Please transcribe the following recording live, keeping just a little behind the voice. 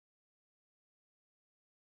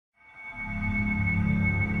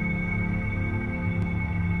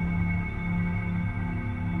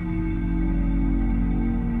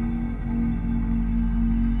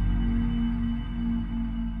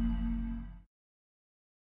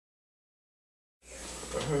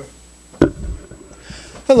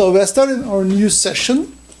Hello, we are starting our new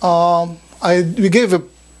session. We gave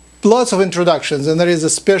lots of introductions, and there is a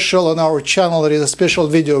special on our channel. There is a special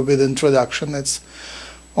video with introduction. It's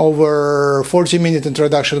over 40-minute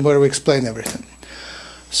introduction where we explain everything.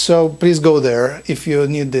 So please go there if you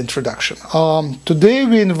need the introduction. Today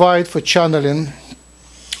we invite for channeling,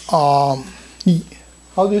 how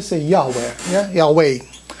do you say Yahweh? Yeah, Yahweh.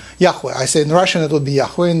 Yahweh. I say in Russian it would be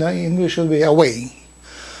Yahweh, in English it would be Yahweh.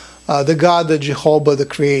 The God, the Jehovah, the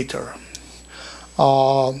Creator.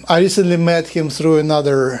 I recently met him through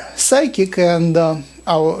another psychic, and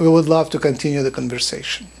we would love to continue the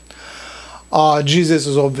conversation. Jesus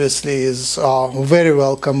is obviously very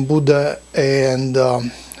welcome. Buddha and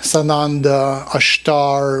Sananda,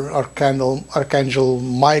 Ashtar, Archangel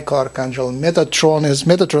Michael, Archangel Metatron is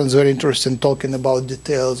very interested in talking about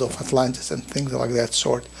details of Atlantis and things like that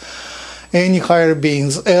sort. Any higher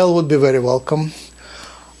beings, El would be very welcome.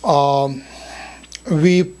 I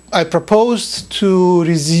proposed to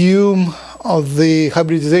resume the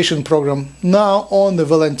hybridization program now on the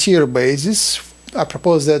volunteer basis. I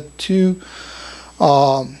proposed that to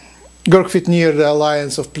Girk Fitneer, the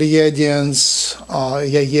Alliance of Pleiadians,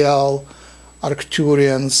 Yahyel,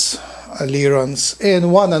 Arcturians, Lyrans,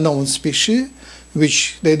 and one unknown species,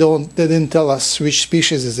 which they didn't tell us which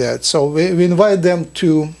species is that. So we invite them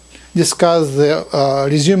to discuss the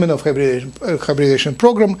resuming of hybridization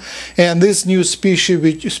program, and this new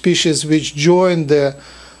species which joined the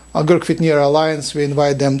Girk Fitneer Alliance, we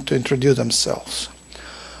invite them to introduce themselves.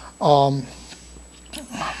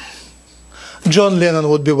 John Lennon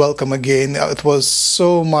would be welcome again. It was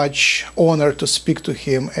so much honor to speak to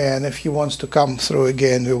him, and if he wants to come through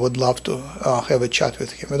again, we would love to have a chat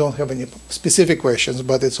with him. We don't have any specific questions,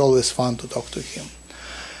 but it's always fun to talk to him.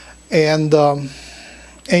 And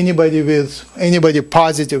anybody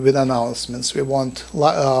positive with announcements. We want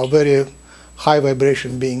very high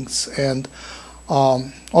vibration beings, and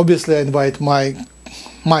obviously I invite my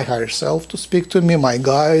higher self to speak to me, my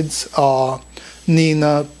guides,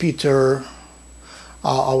 Nina, Peter.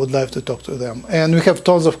 I would love to talk to them, and we have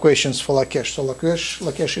tons of questions for Lakesh. So Lakesh,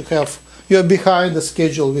 you are behind the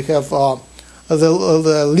schedule. We have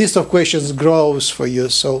the list of questions grows for you.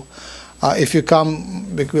 So if you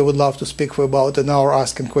come, we would love to speak for about an hour,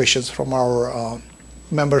 asking questions from our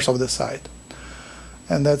members of the site.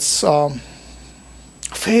 And that's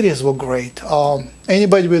fairies were great.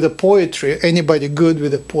 Anybody with the poetry, anybody good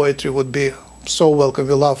with the poetry would be so welcome.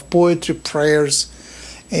 We love poetry, prayers,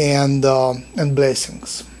 and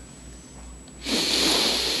blessings.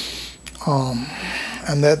 And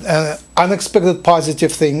unexpected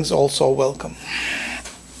positive things also welcome.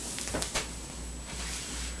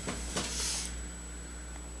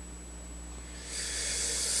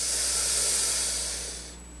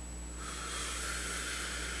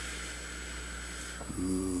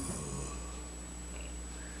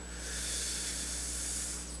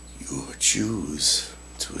 Choose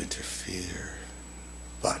to interfere,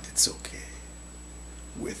 but it's okay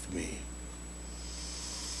with me.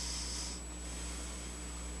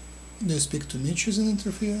 Do you speak to me, choose and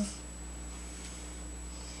interfere?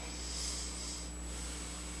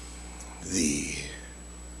 The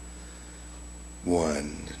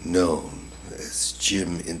one known as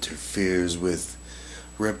Jim interferes with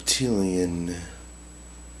reptilian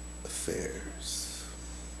affairs.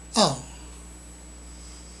 Oh.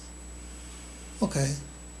 Okay.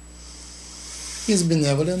 He's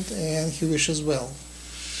benevolent and he wishes well.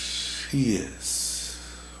 He is.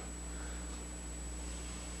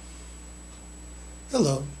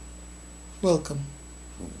 Hello. Welcome.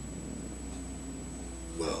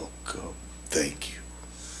 Welcome. Thank you.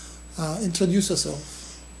 Introduce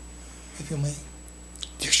yourself, if you may.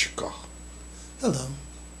 𝗪𝗪𝗕𝗓𝗓. Hello.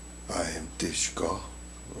 I am 𝗪𝗪𝗓𝗓.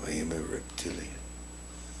 I am a reptilian.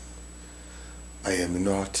 I am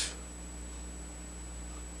not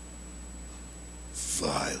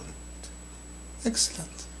violent.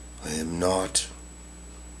 Excellent. I am not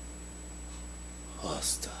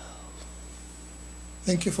hostile.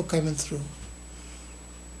 Thank you for coming through.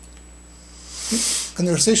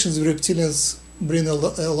 Conversations with reptilians bring a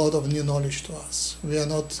lot of new knowledge to us. We are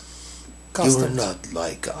not customed. You are not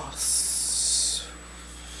like us,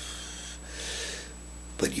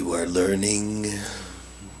 but you are learning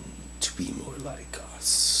to be more like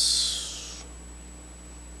us.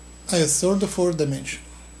 I am third or fourth dimension.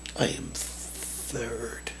 I am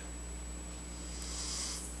third.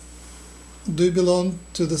 Do you belong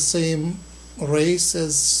to the same race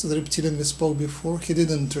as the reptilian we spoke before? He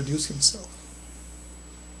didn't introduce himself.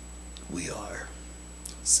 We are.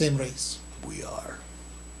 Same race. We are.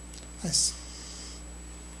 I see.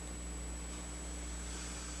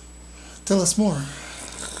 Tell us more.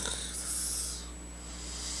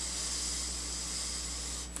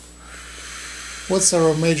 What's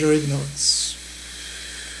our major ignorance?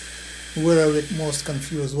 Where are we most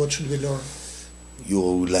confused? What should we learn? You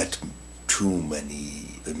let too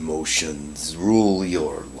many emotions rule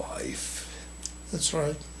your life. That's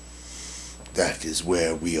right. That is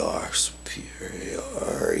where we are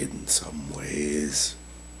superior in some ways.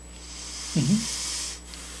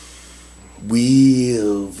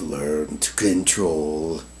 We've learned to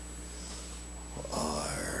control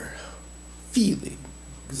our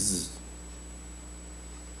feelings.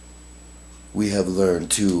 We have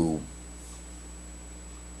learned to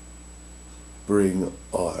bring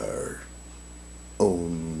our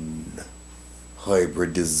own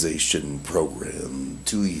hybridization program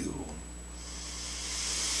to you.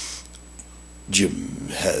 Jim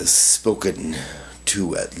has spoken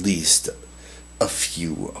to at least a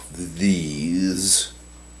few of these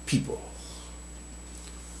people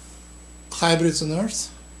Hybrids on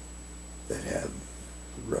Earth? that have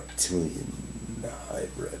reptilian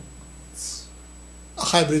hybrids. A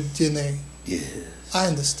hybrid DNA. Yes. I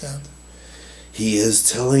understand. He is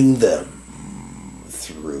telling them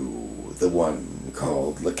through the one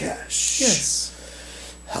called Lakesh Yes.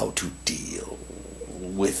 how to deal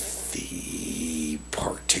with the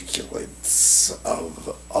particulates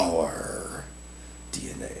of our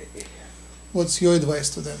DNA. What's your advice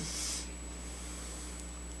to them?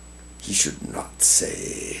 He should not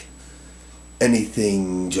say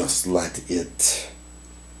anything, just let it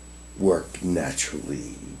work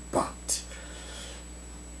naturally, but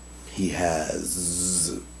he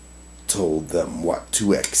has told them what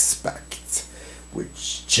to expect,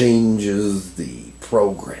 which changes the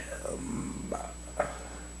program.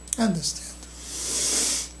 I understand.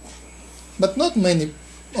 But not many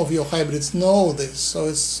of your hybrids know this, so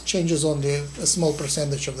it changes only a small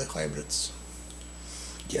percentage of the hybrids.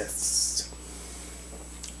 Yes.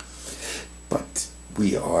 But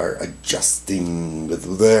we are adjusting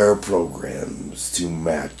with their programs to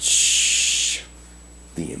match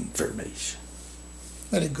the information.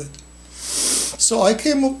 Very good. So I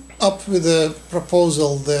came up with a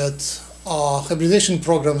proposal that hybridization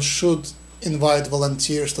programs should invite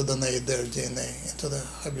volunteers to donate their DNA into the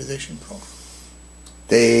hybridization program.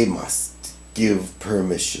 They must give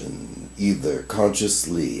permission, either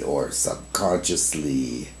consciously or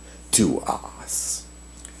subconsciously, to us.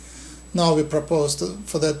 Now we propose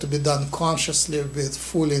for that to be done consciously with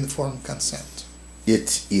fully informed consent.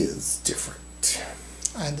 It is different.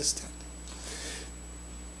 I understand.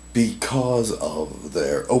 Because of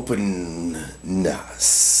their openness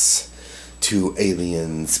to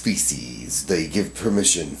alien species, they give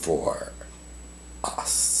permission for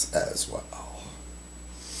us as well.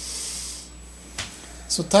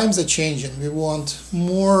 So times are changing. We want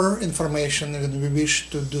more information and we wish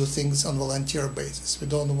to do things on volunteer basis. We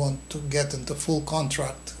don't want to get into full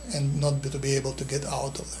contract and not to be able to get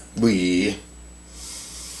out of that. We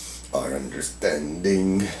are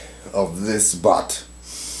understanding of this, but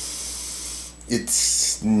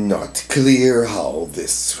it's not clear how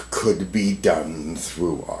this could be done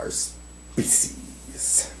through our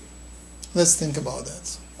species. Let's think about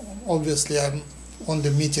that. Obviously, I'm only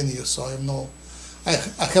meeting you, so I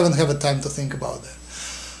haven't had time to think about that.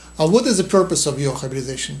 What is the purpose of your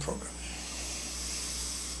hybridization program?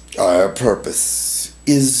 Our purpose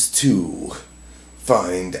is to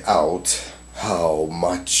find out how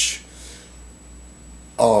much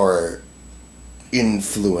our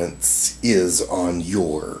influence is on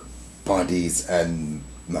your bodies and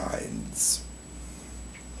minds.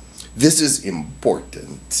 This is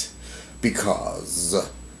important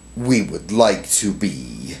because we would like to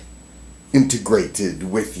be integrated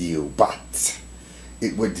with you, but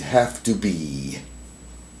it would have to be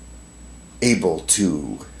able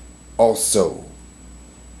to also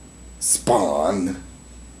spawn,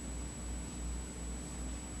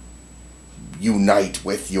 unite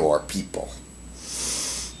with your people.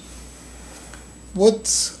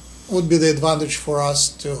 What would be the advantage for us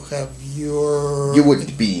to have your... You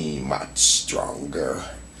would be much stronger.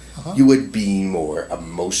 You would be more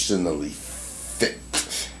emotionally fit.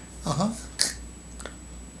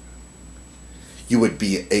 You would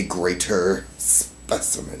be a greater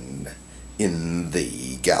specimen in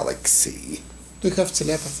the galaxy. Do you have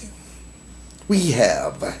telepathy? We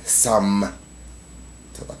have some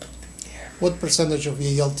telepathy. What percentage of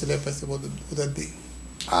Yahyel telepathy would that be?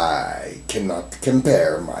 I cannot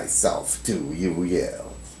compare myself to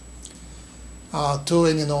Yahyel. To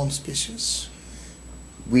any known species.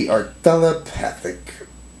 We are telepathic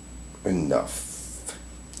enough.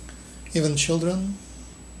 Even children?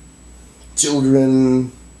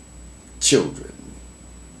 Children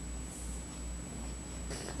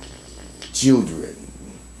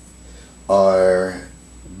are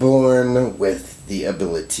born with the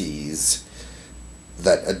abilities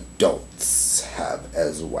that adults have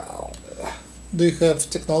as well. Do you have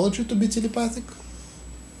technology to be telepathic?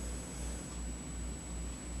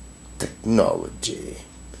 Technology.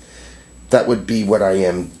 That would be what I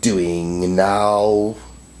am doing now.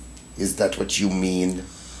 Is that what you mean?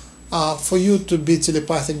 For you to be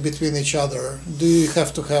telepathic between each other, do you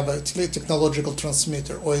have to have a technological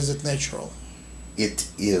transmitter, or is it natural? It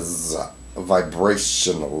is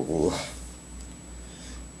vibrational.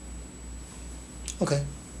 Okay.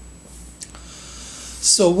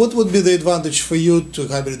 So what would be the advantage for you to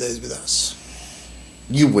hybridize with us?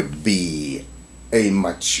 You would be a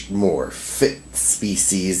much more fit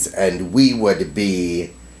species, and we would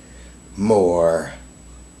be more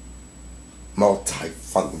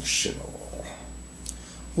multifunctional.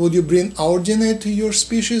 Would you bring our DNA to your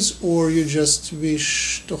species, or you just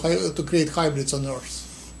wish to create hybrids on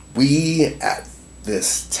Earth? We, at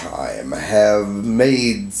this time, have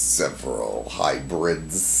made several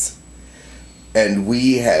hybrids, and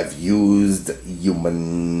we have used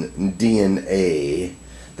human DNA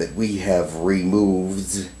that we have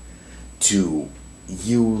removed to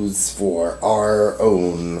use for our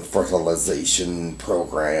own fertilization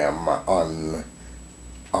program on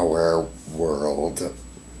our world.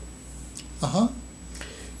 Uh-huh.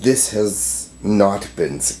 This has not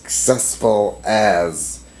been successful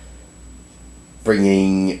as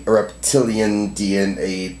bringing reptilian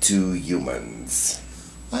DNA to humans.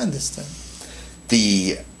 I understand.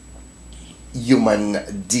 The human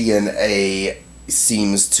DNA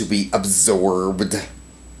seems to be absorbed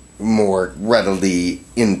more readily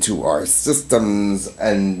into our systems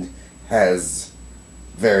and has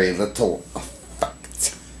very little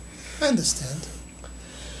effect. I understand.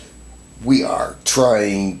 We are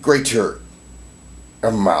trying greater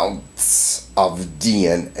amounts of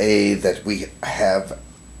DNA that we have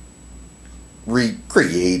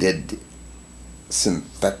recreated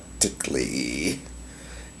synthetically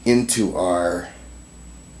into our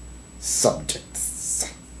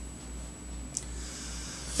subjects.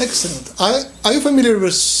 Excellent. Are you familiar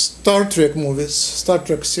with Star Trek movies, Star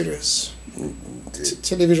Trek series?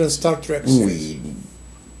 Television Star Trek series? We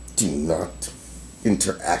do not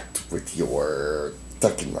interact with your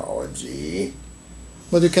technology.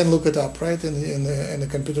 But you can look it up, right, in the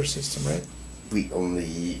computer system, right? We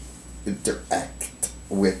only interact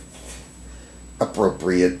with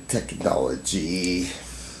appropriate technology.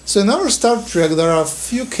 So in our Star Trek, there are a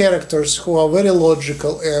few characters who are very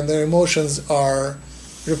logical and their emotions are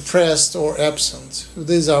repressed or absent.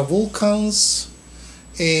 These are Vulcans,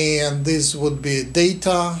 and this would be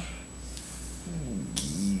Data.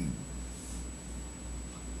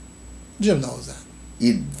 Jim knows that.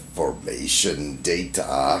 Information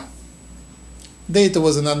data. Data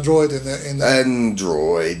was an android in the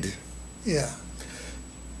Android. yeah.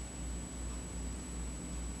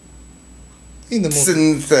 In the movie.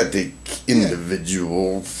 Synthetic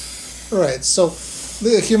individual. Right, so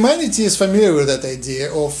the humanity is familiar with that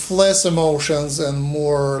idea of less emotions and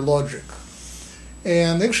more logic.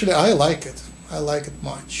 And actually I like it. I like it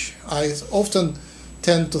much. I often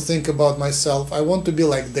tend to think about myself, I want to be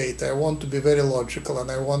like Data, I want to be very logical, and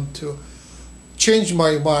I want to change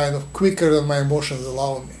my mind quicker than my emotions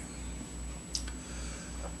allow me.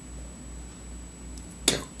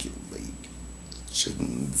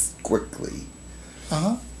 Calculations quickly.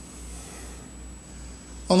 Uh-huh.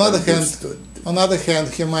 On the other hand,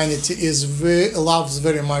 humanity loves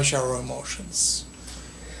very much our emotions.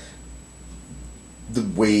 The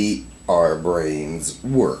way our brains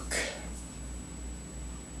work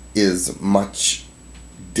is much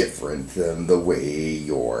different than the way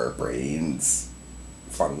your brains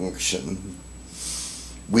function.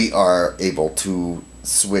 We are able to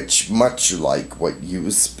switch much like what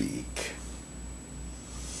you speak.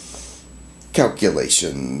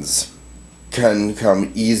 Calculations can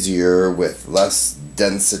come easier with less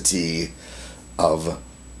density of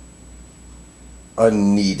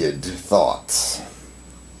unneeded thoughts.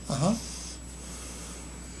 Uh-huh.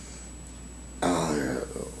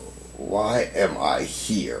 Why am I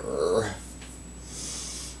here?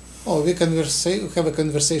 Oh, we have a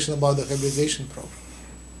conversation about the hybridization program.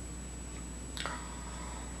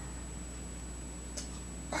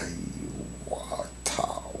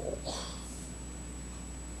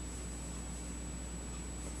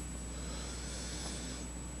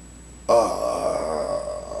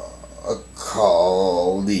 A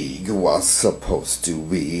colleague was supposed to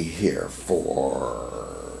be here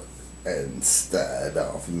instead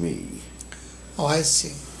of me. Oh, I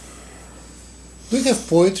see. Do you have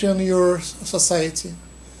poetry in your society?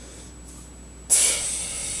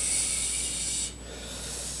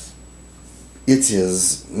 it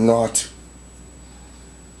is not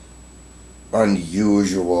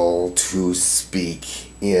unusual to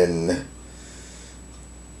speak in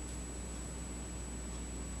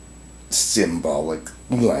symbolic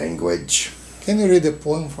language. Can you read a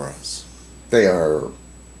poem for us? They are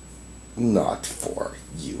not for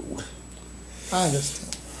you. I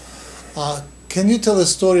understand. Can you tell a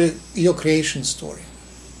story, your creation story?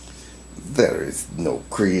 There is no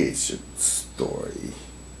creation story.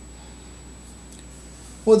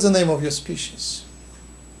 What's the name of your species?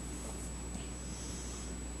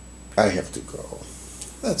 I have to go.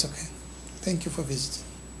 That's okay. Thank you for visiting.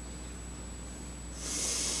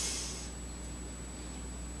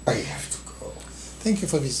 I have to go. Thank you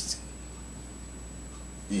for visiting.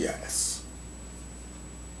 Yes.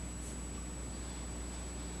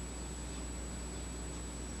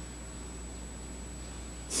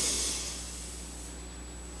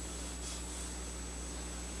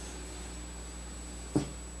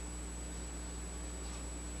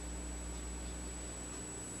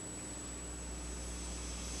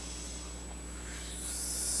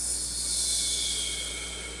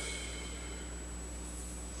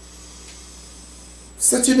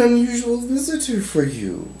 Such an unusual visitor for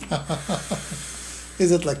you.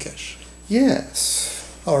 Is it Lakesh?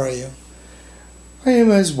 Yes. How are you? I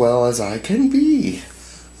am as well as I can be.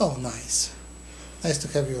 Oh, nice. Nice to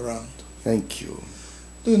have you around. Thank you.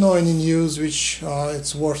 Do you know any news which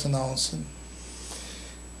it's worth announcing?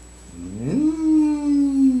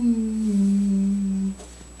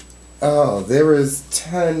 Oh, there is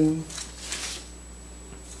 10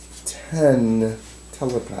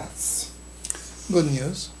 telepaths. Good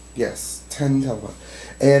news. Yes, 10 telepaths.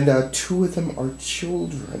 And 2 of them are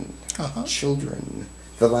children. Uh-huh. Children.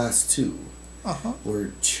 The last 2 Uh-huh.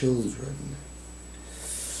 were children.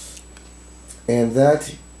 And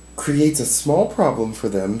that creates a small problem for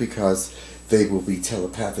them because they will be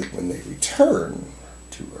telepathic when they return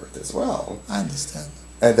to Earth as well. I understand.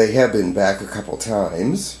 And they have been back a couple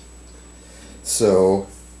times. So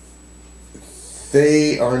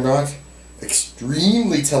they are not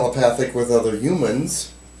extremely telepathic with other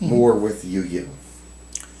humans, more with you.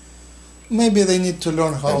 Maybe they need to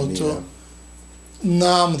learn how to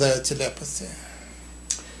numb their telepathy.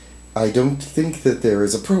 I don't think that there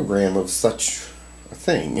is a program of such a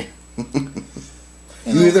thing.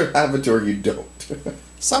 You either have it or you don't.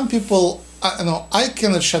 Some people, I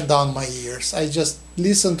cannot shut down my ears. I just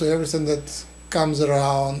listen to everything that comes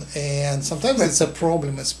around, and sometimes it's a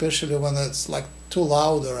problem, especially when it's like too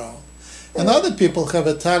loud around. And other people have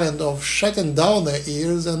a talent of shutting down their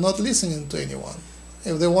ears and not listening to anyone.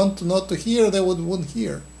 If they want not to hear, they wouldn't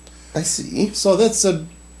hear. I see. So that's a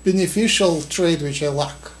beneficial trait which I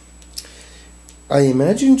lack. I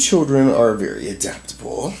imagine children are very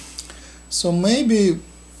adaptable. So maybe,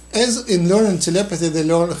 as in learning telepathy, they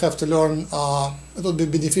have to learn, it would be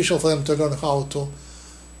beneficial for them to learn how to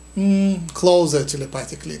close their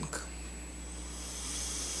telepathic link.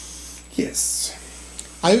 Yes.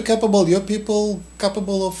 Are you capable, your people,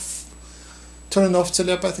 capable of turning off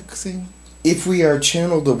telepathic thing? If we are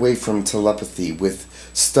channeled away from telepathy with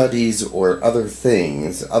studies or other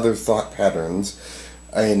things, other thought patterns,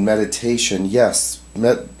 in meditation, yes,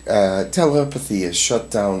 telepathy is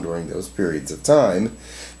shut down during those periods of time.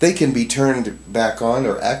 They can be turned back on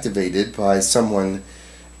or activated by someone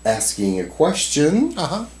asking a question,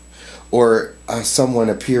 or someone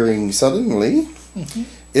appearing suddenly.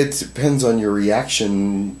 It depends on your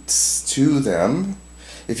reactions to them.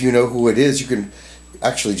 If you know who it is, you can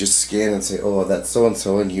actually just scan and say, oh, that's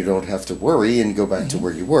so-and-so, and you don't have to worry and go back to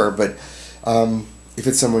where you were. But if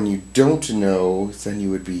it's someone you don't know, then you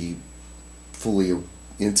would be fully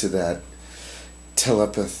into that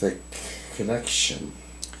telepathic connection.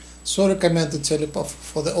 So recommend the telepath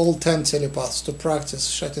for the all 10 telepaths to practice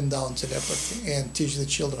shutting down telepathy and teach the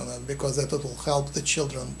children that, because that will help the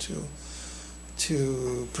children to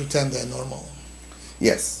pretend they're normal.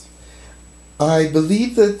 Yes. I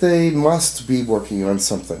believe that they must be working on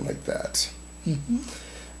something like that.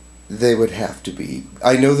 They would have to be.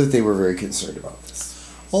 I know that they were very concerned about this.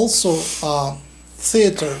 Also,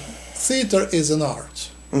 theater is an art.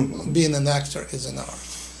 Being an actor is an art.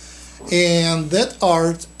 And that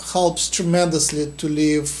art helps tremendously to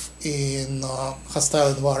live in a hostile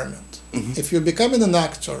environment. If you're becoming an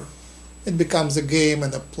actor, it becomes a game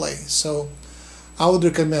and a play. So I would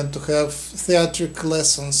recommend to have theatric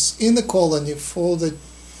lessons in the colony for the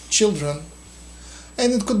children,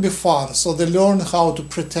 and it could be fun, so they learn how to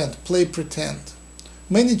play pretend.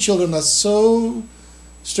 Many children are so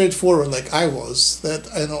straightforward, like I was, that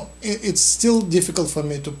it's still difficult for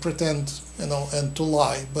me to pretend, and to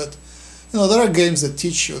lie. But there are games that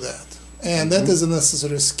teach you that, And that is a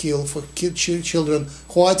necessary skill for children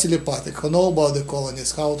who are telepathic, who know about the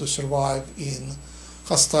colonies, how to survive in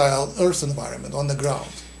hostile Earth environment on the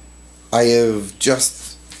ground. I have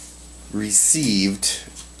just received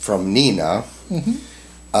from Nina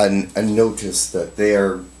a notice that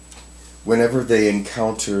whenever they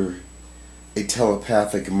encounter a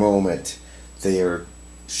telepathic moment, they are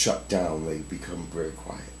shut down. They become very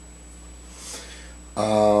quiet.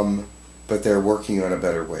 But they're working on a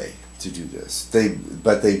better way to do this.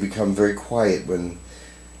 But they become very quiet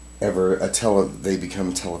whenever they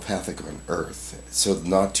become telepathic on Earth, so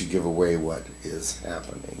not to give away what is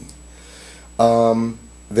happening.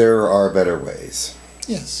 There are better ways.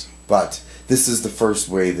 Yes. But this is the first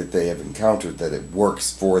way that they have encountered that it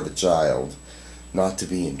works for the child not to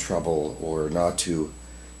be in trouble or not to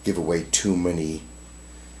give away too many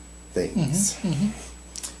things.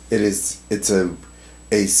 It's a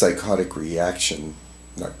psychotic reaction,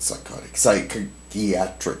 not psychotic,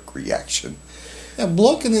 psychiatric reaction. Yeah,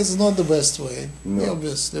 blocking is not the best way, No.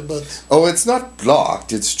 obviously, but... Oh, it's not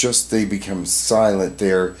blocked, it's just they become silent.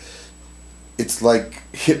 It's like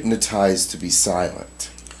hypnotized to be silent.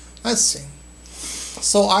 I see.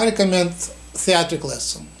 So I recommend theatrical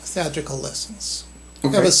lessons.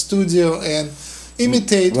 Okay. Have a studio and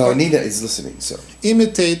imitate... Well, Nina is listening, so...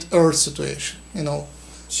 Imitate Earth situation,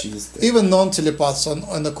 She's there. Even non-telepaths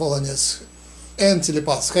on the colonies and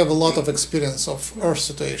telepaths have a lot of experience of Earth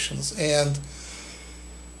situations. And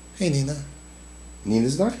hey, Nina.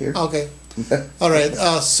 Nina's not here. Okay. All right.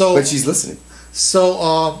 But she's listening.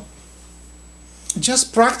 So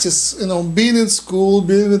just practice. Being in school,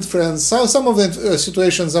 being with friends. Some of the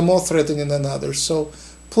situations are more threatening than others. So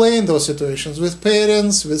play in those situations with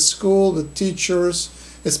parents, with school, with teachers,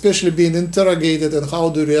 especially being interrogated and how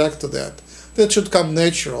to react to that. That should come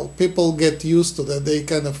natural. People get used to that. They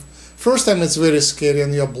first time it's very scary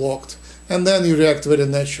and you're blocked, and then you react very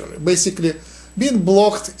naturally. Basically, being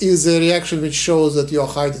blocked is a reaction which shows that you're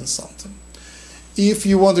hiding something. If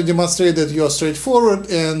you want to demonstrate that you're straightforward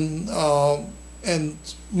and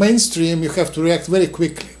mainstream, you have to react very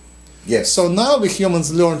quickly. Yes. So now we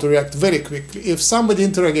humans learn to react very quickly. If somebody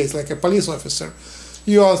interrogates, like a police officer,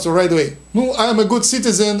 you answer right away. No, I'm a good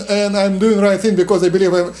citizen and I'm doing the right thing because I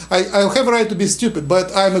believe I have a right to be stupid,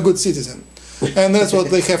 but I'm a good citizen. And that's what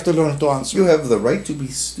they have to learn to answer. You have the right to be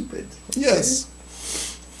stupid. Yes.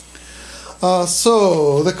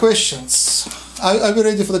 So, the questions. Are we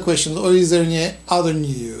ready for the questions, or is there any other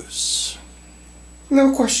news?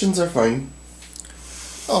 No, questions are fine.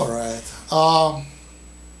 All right. I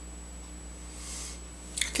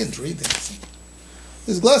can't read anything.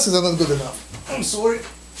 These glasses are not good enough. I'm sorry.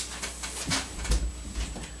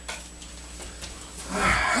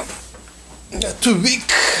 Too weak.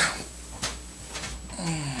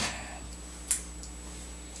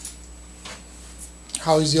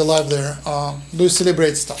 How is your life there? Do you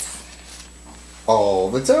celebrate stuff? All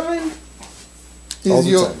the time. All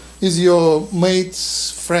the time. Is your mate,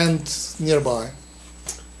 friend nearby?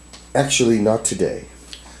 Actually, not today.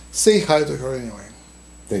 Say hi to her anyway.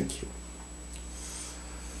 Thank you.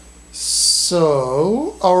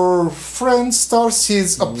 So, our friend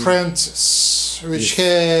Starseeds Apprentice, which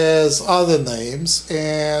has other names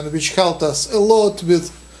and which helped us a lot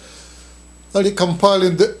with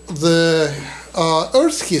compiling the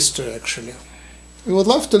Earth history, actually. We would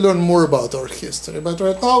love to learn more about Earth history, but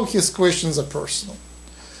right now his questions are personal.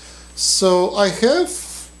 So I have,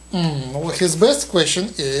 his best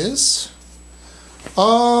question is,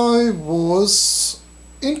 I was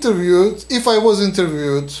interviewed, if I was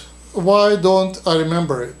interviewed, why don't I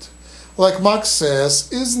remember it? Like Max says,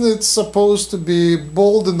 isn't it supposed to be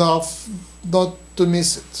bold enough not to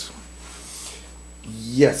miss it?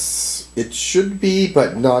 Yes, it should be,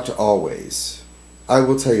 but not always. I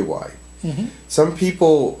will tell you why. Some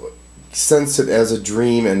people sense it as a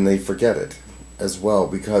dream and they forget it as well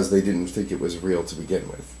because they didn't think it was real to begin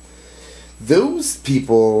with. Those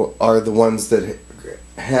people are the ones that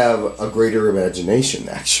have a greater imagination,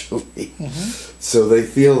 actually. So they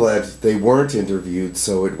feel that they weren't interviewed,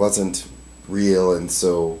 so it wasn't real, and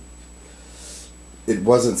so it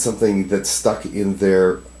wasn't something that stuck in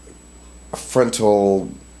their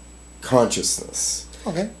frontal consciousness.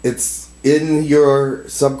 Okay. It's in your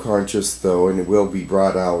subconscious, though, and it will be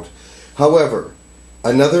brought out. However,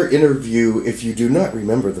 another interview, if you do not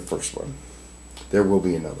remember the first one, there will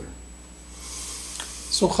be another.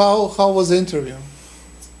 So how was the interview?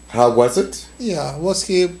 How was it? Yeah, was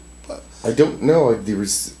he... I don't know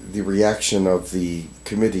the reaction of the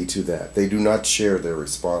committee to that. They do not share their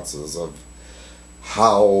responses of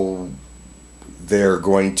how they're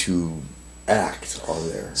going to act on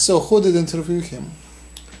there. So who did interview him?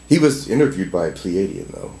 He was interviewed by a Pleiadian,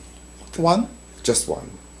 though. One? Just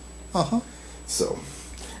one. Uh-huh. So.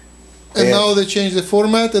 And now they changed the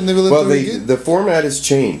format and they will Well, the format has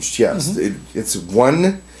changed, yes. Mm-hmm. It's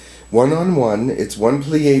one-on-one. It's one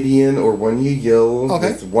Pleiadian or one Yahyel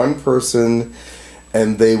with one person,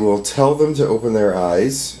 and they will tell them to open their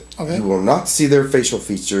eyes. Okay. You will not see their facial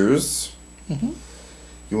features. Mm-hmm.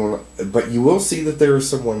 But you will see that there is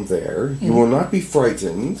someone there. Mm-hmm. You will not be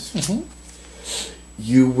frightened. Mm-hmm.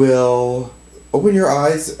 You will open your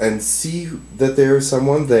eyes and see that there is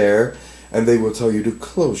someone there, and they will tell you to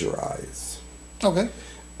close your eyes. Okay.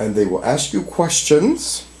 And they will ask you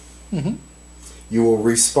questions. Mm-hmm. You will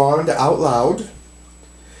respond out loud,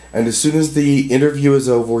 and as soon as the interview is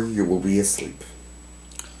over, you will be asleep.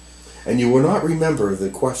 And you will not remember the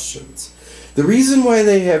questions. The reason why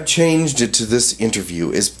they have changed it to this interview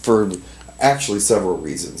is for actually several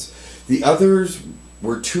reasons. The others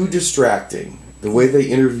were too distracting, the way they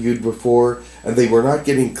interviewed before, and they were not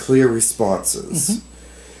getting clear responses. Mm-hmm.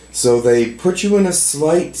 So they put you in a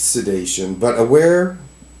slight sedation, but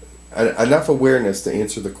enough awareness to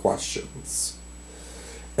answer the questions.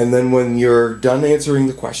 And then when you're done answering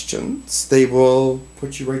the questions, they will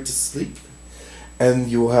put you right to sleep. And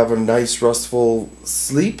you will have a nice restful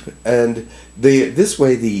sleep. And this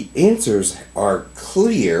way the answers are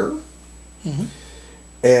clear. Mm-hmm.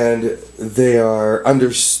 And they are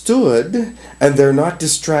understood. And they're not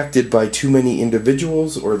distracted by too many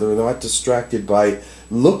individuals, or they're not distracted by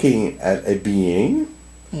looking at a being.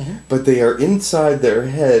 Mm-hmm. But they are inside their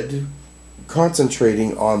head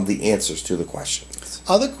concentrating on the answers to the questions.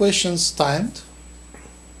 Are the questions timed?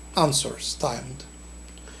 Answers timed?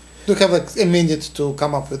 Do you have a minute to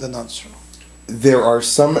come up with an answer? There are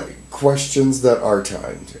some questions that are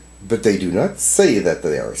timed, but they do not say that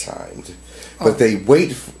they are timed. But they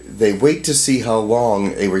wait to see how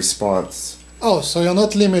long a response. Oh, so you're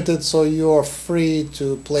not limited, so you're free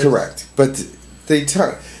to play. Correct, but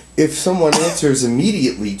if someone answers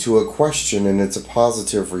immediately to a question and it's a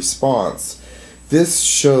positive response, this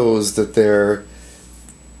shows that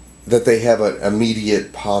they have an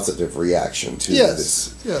immediate positive reaction to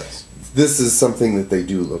this. Yes. This is something that they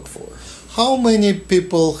do look for. How many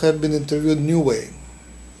people have been interviewed New Way?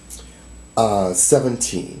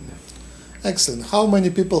 17. Excellent. How many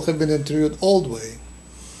people have been interviewed Old Way?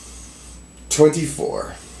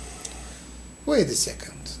 24. Wait a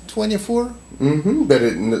second. 24? Mm-hmm.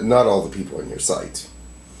 But not all the people on your site.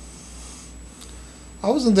 I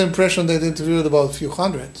was under the impression they interviewed about a few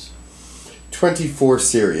hundred. 24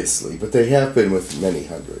 seriously, but they have been with many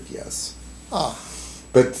hundred, yes. Ah.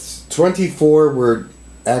 But 24 were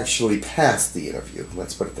actually past the interview,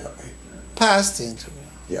 let's put it that way. Past the interview?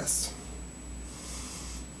 Yes.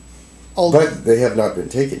 But they have not been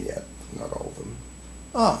taken yet, not all of them.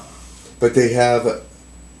 Ah. But they have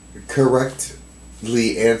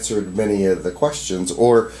correctly answered many of the questions,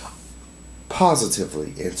 or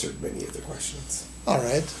positively answered many of the questions. All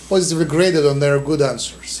right. Positively graded on their good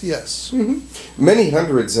answers. Yes. Mm-hmm. Many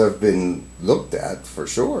hundreds have been looked at, for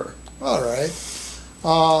sure. All right.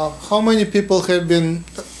 How many people have been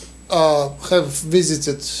have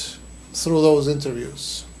visited through those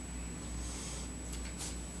interviews?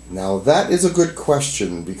 Now that is a good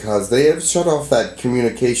question, because they have shut off that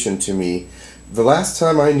communication to me. The last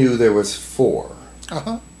time I knew there was 4.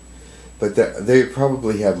 Uh-huh. But they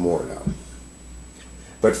probably have more now.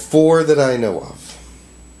 But 4 that I know of.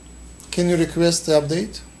 Can you request the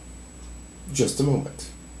update? Just a moment.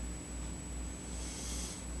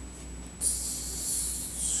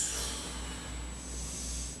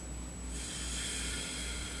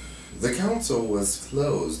 The council was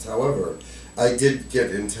closed. However, I did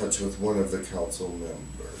get in touch with one of the council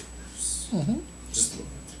members. Mm-hmm. Just a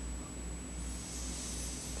moment.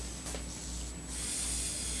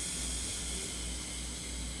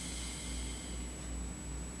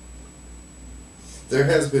 There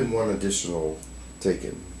has been one additional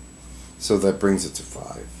taken, so that brings it to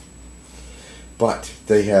 5. But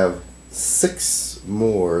they have 6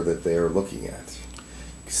 more that they are looking at.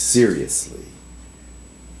 Seriously.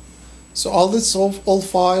 So all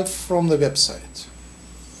 5 from the website?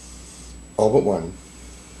 All but 1.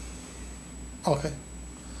 Okay.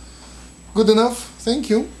 Good enough. Thank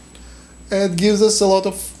you. It gives us a lot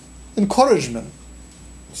of encouragement.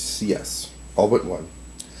 Yes. All but 1.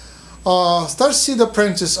 Starseed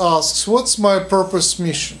Apprentice asks, what's my purpose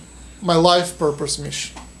mission? My life purpose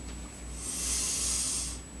mission?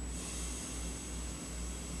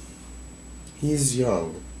 He's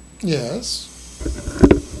young. Yes.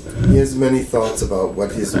 He has many thoughts about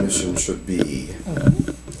what his mission should be.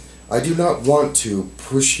 Mm-hmm. I do not want to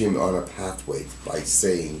push him on a pathway by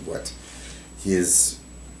saying what his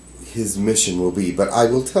his mission will be, but I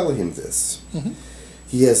will tell him this. Mm-hmm.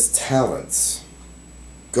 He has talents.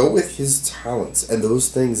 Go with his talents and those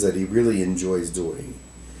things that he really enjoys doing.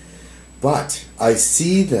 But I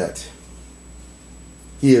see that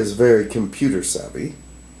he is very computer savvy.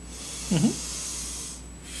 Mm-hmm.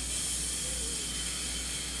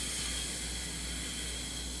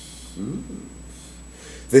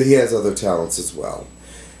 That he has other talents as well.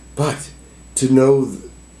 But to know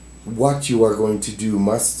what you are going to do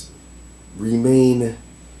must remain...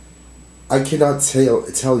 I cannot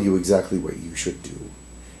tell you exactly what you should do.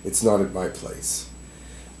 It's not at my place.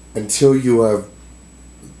 Until you have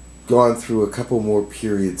gone through a couple more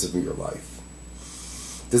periods of your life.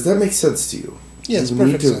 Does that make sense to you? Yes,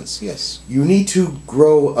 perfect sense, yes. You need to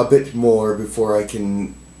grow a bit more before I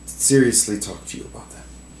can seriously talk to you about that.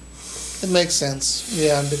 It makes sense,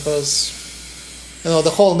 yeah, because,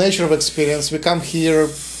 the whole nature of experience, we come here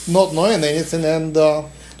not knowing anything and...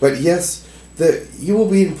 But yes, you will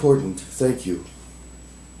be important, thank you.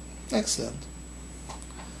 Excellent.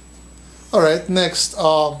 Alright, next,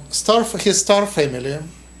 his star family,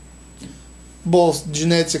 both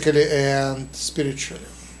genetically and spiritually.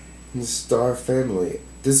 His star family.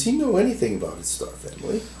 Does he know anything about his star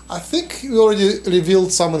family? I think we already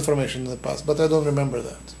revealed some information in the past, but I don't remember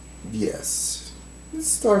that. Yes. His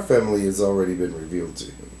star family has already been revealed to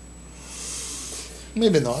him.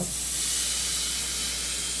 Maybe not.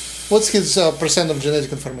 What's his percent of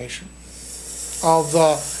genetic information? Of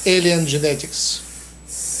alien genetics?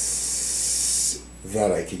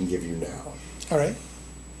 That I can give you now. Alright.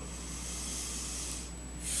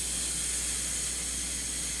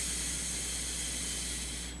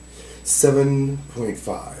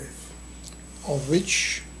 $7.5. Of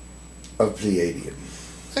which? Of Pleiadian.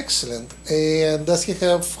 Excellent. And does he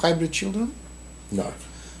have hybrid children? Not.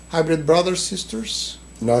 Hybrid brothers, sisters?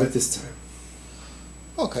 Not at this time.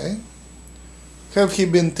 Okay. Have he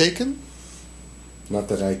been taken? Not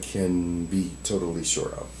that I can be totally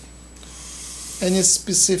sure of. Any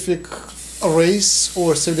specific race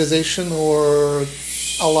or civilization or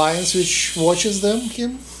alliance which watches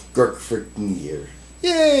him? Girk Fitneer.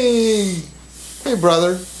 Yay! Hey,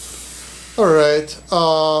 brother. Alright.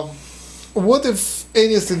 What if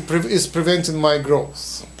anything is preventing my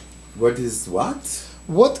growth? What is what?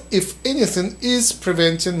 What if anything is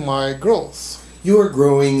preventing my growth? You are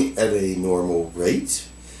growing at a normal rate.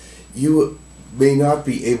 You may not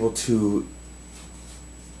be able to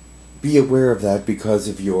be aware of that because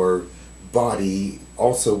of your body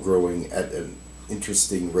also growing at an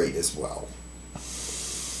interesting rate as well.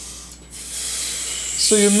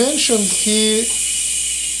 So you mentioned he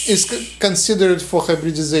is considered for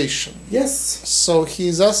hybridization. Yes. So he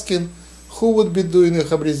is asking who would be doing the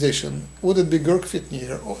hybridization. Would it be Girk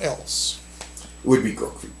Fitneer or else? It would be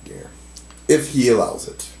Girk Fitneer, if he allows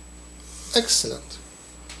it. Excellent.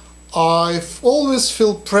 I always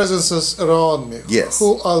feel presences around me. Yes.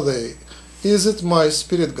 Who are they? Is it my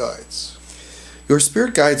spirit guides? Your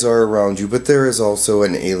spirit guides are around you, but there is also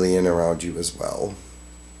an alien around you as well.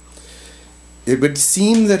 It would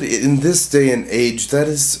seem that in this day and age, that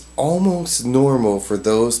is almost normal for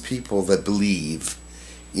those people that believe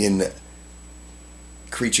in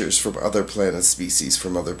creatures from other planet species,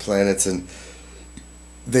 from other planets, and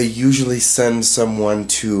they usually send someone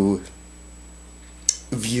to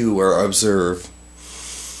view or observe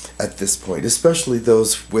at this point, especially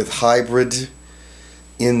those with hybrid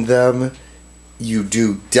in them. You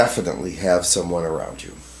do definitely have someone around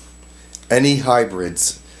you. Any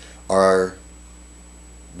hybrids are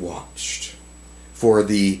watched for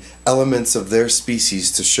the elements of their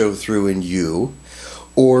species to show through in you,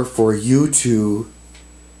 or for you to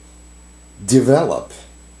develop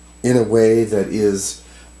in a way that is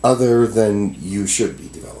other than you should be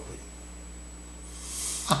developing.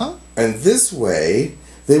 Uh-huh. And this way,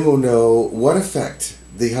 they will know what effect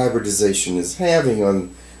the hybridization is having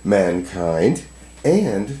on mankind,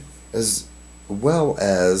 and as well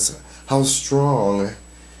as how strong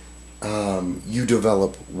you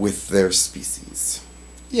develop with their species.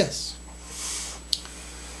 Yes.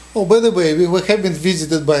 Oh, by the way, we have been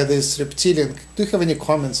visited by this reptilian. Do you have any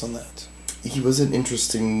comments on that? He was an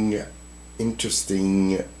interesting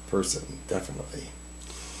person, definitely.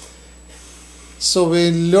 So we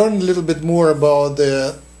learned a little bit more about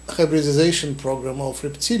the hybridization program of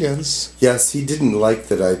reptilians. Yes, he didn't like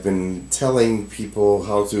that I've been telling people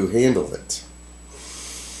how to handle it.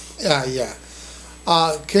 Yeah.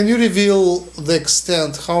 Can you reveal the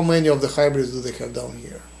extent, how many of the hybrids do they have down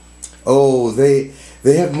here? Oh, they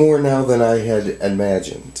have more now than I had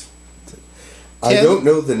imagined. I don't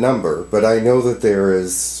know the number, but I know that there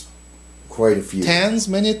is quite a few. Tens,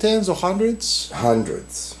 many tens or hundreds?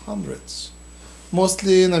 Hundreds. Hundreds.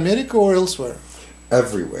 Mostly in America or elsewhere?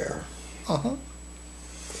 Everywhere. Uh-huh.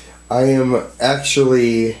 I am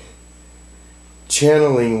actually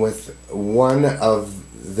channeling with one of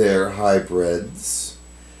their hybrids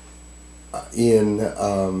in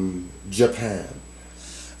Japan.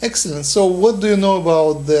 Excellent. So what do you know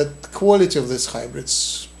about the quality of these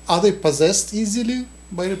hybrids? Are they possessed easily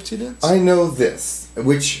by reptilians? I know this,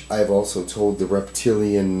 which I've also told the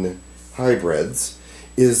reptilian hybrids,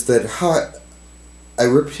 is that a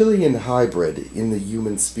reptilian hybrid in the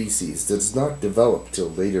human species does not develop till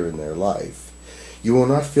later in their life. You will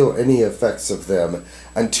not feel any effects of them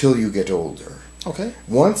until you get older. Okay.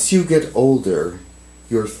 Once you get older,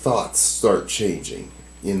 your thoughts start changing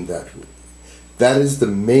in that. That is the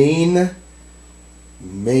main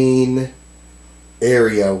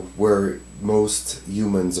area where most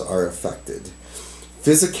humans are affected.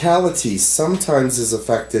 Physicality sometimes is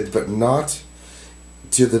affected, but not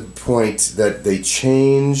to the point that they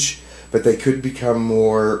change, but they could become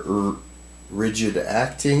more rigid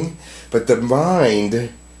acting. But the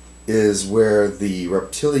mind is where the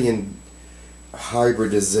reptilian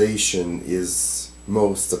hybridization is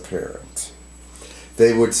most apparent.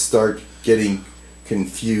 They would start getting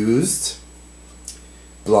confused,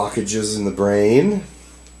 blockages in the brain,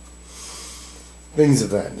 things of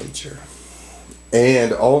that nature.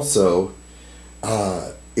 And also,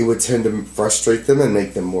 it would tend to frustrate them and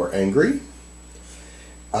make them more angry.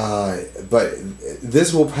 But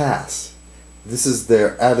this will pass. This is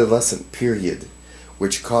their adolescent period,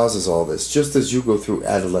 which causes all this. Just as you go through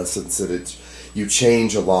adolescence, you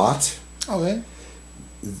change a lot. Okay.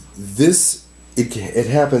 It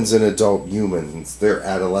happens in adult humans. Their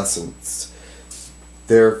adolescence,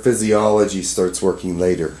 their physiology starts working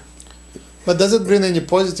later. But does it bring any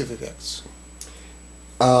positive effects?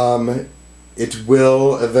 It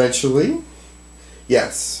will eventually,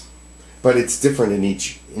 yes, but it's different in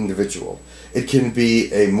each individual. It can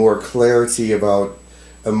be a more clarity about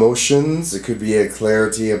emotions. It could be a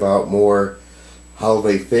clarity about more how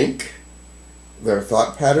they think, their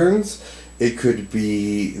thought patterns. It could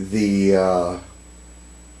be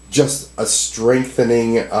just a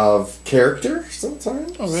strengthening of character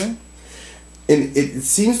sometimes. Okay. And it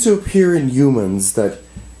seems to appear in humans that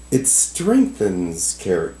it strengthens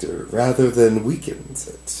character rather than weakens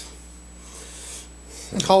it.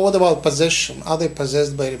 What about possession? Are they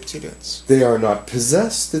possessed by reptilians? They are not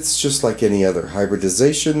possessed. It's just like any other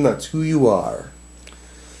hybridization. That's who you are.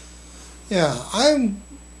 Yeah, I'm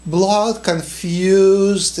blood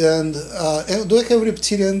confused and do I have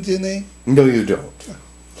reptilian DNA? No, you don't.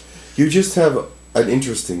 You just have an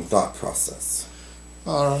interesting thought process.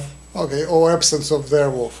 Okay, or absence of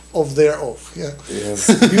thereof. Yeah. Yes,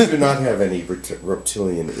 you do not have any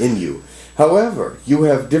reptilian in you. However, you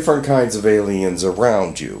have different kinds of aliens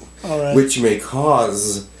around you, which may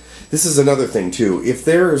cause... This is another thing, too. If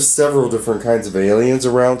there are several different kinds of aliens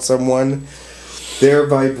around someone, their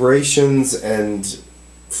vibrations and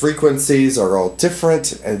frequencies are all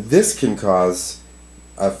different, and this can cause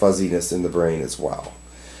a fuzziness in the brain as well.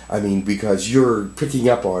 I mean, because you're picking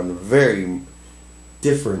up on very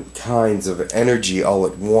different kinds of energy all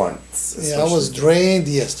at once. Yeah, I was drained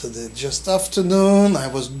yesterday. Just afternoon, I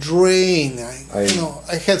was drained.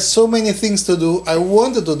 I had so many things to do. I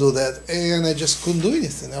wanted to do that, and I just couldn't do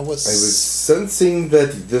anything. I was sensing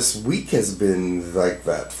that this week has been like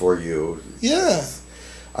that for you. Yeah.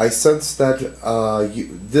 I sensed that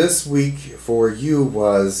this week for you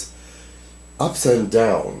was ups and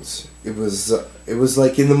downs. It was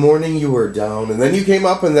like in the morning you were down, and then you came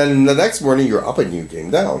up, and then the next morning you're up and you came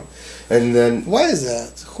down. And then... Why is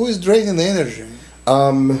that? Who is draining the energy?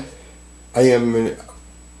 I am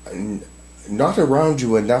not around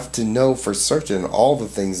you enough to know for certain all the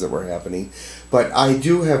things that were happening, but I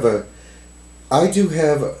do have a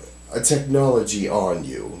technology on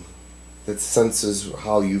you that senses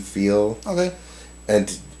how you feel. Okay.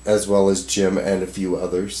 And as well as Jim and a few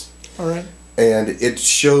others. All right. And it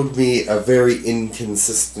showed me a very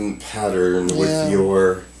inconsistent pattern with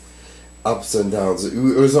your ups and downs. It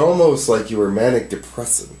was almost like you were manic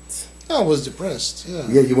depressant. I was depressed, yeah.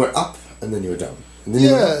 Yeah, you went up and then you were down. And then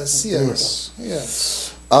yes.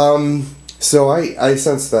 So I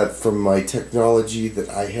sense that from my technology that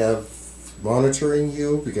I have monitoring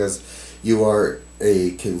you, because you are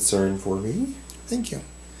a concern for me. Thank you.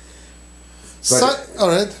 But all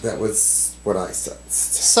right. That was what I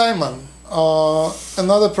sensed. Simon.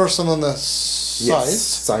 Another person on the site. Yes,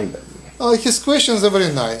 Simon. His questions are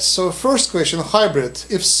very nice. So first question, hybrid.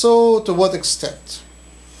 If so, to what extent?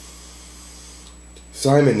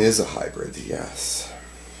 Simon is a hybrid, yes.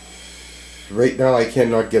 Right now I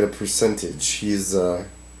cannot get a percentage. He's at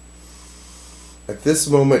this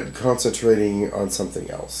moment concentrating on something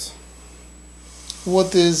else.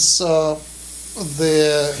 What is the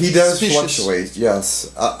He does species? fluctuate,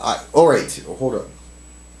 yes. All right, hold on.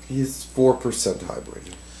 He's 4%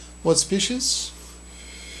 hybrid. What species?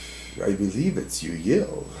 I believe it's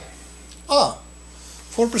Yahyel.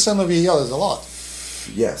 4% of Yahyel is a lot.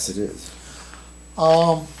 Yes, it is.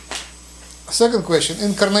 Second question,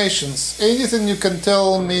 incarnations. Anything you can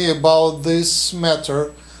tell me about this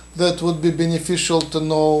matter that would be beneficial to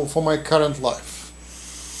know for my current life?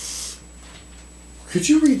 Could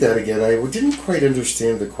you read that again? I didn't quite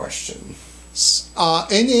understand the question.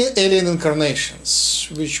 Any alien incarnations,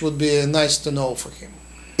 which would be nice to know for him.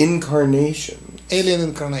 Incarnation. Alien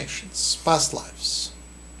incarnations, past lives.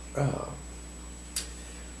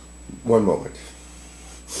 One moment.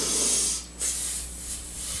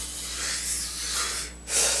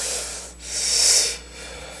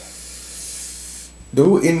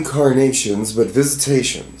 No incarnations, but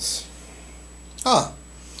visitations.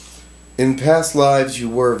 In past lives you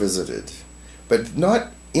were visited, but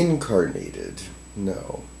not incarnated,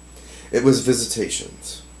 no. It was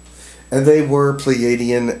visitations. And they were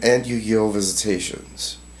Pleiadian and Yahyel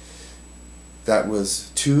visitations. That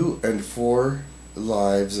was 2 and 4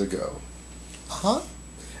 lives ago.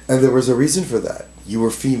 And there was a reason for that. You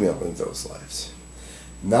were female in those lives.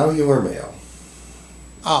 Now you are male.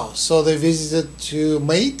 So they visited to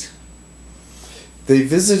mate? They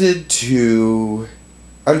visited to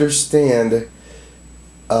understand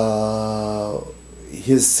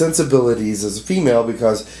his sensibilities as a female,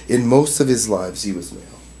 because in most of his lives he was male.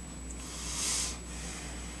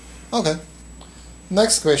 Okay.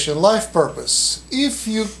 Next question, life purpose. If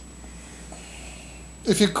you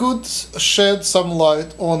could shed some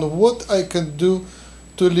light on what I can do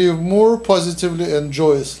to live more positively and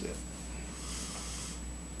joyously.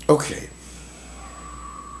 Okay.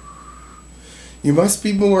 You must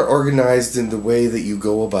be more organized in the way that you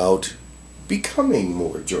go about becoming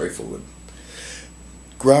more joyful.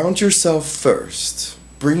 Ground yourself first.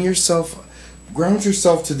 Ground yourself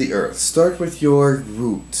to the earth. Start with your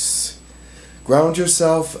roots. Ground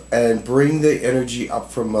yourself and bring the energy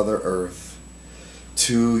up from Mother Earth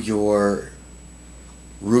to your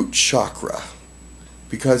root chakra.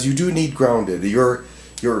 Because you do need grounded. You're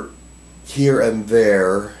here and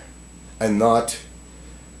there and not...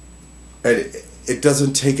 It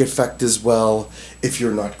doesn't take effect as well if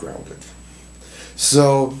you're not grounded.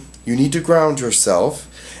 So you need to ground yourself,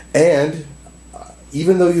 and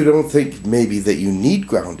even though you don't think maybe that you need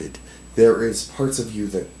grounded, there is parts of you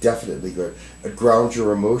that definitely ground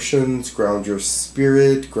your emotions, ground your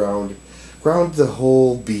spirit, ground the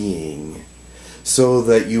whole being, so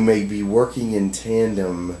that you may be working in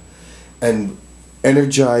tandem and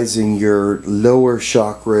energizing your lower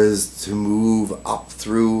chakras to move up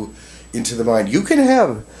through into the mind. You can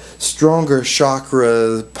have stronger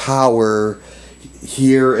chakra power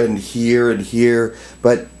here and here and here,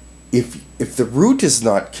 but if the root is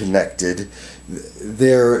not connected,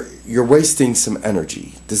 you're wasting some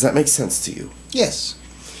energy. Does that make sense to you? Yes.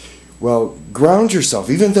 Well, ground yourself,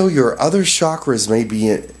 even though your other chakras may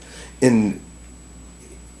be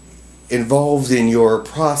involved in your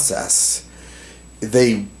process.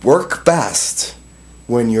 They work best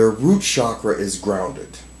when your root chakra is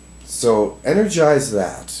grounded. So energize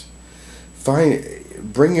that.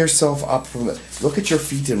 Bring yourself up from the... Look at your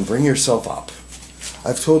feet and bring yourself up.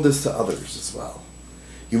 I've told this to others as well.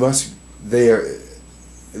 You must...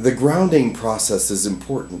 The grounding process is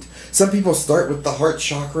important. Some people start with the heart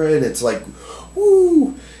chakra and it's like,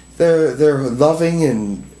 woo, they're loving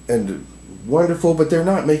and wonderful, but they're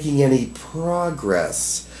not making any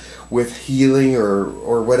progress with healing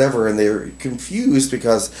or whatever, and they're confused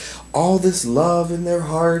because all this love in their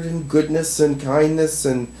heart and goodness and kindness,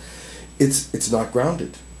 and it's not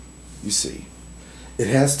grounded, you see. It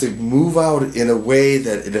has to move out in a way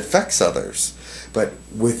that it affects others, but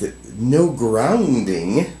with no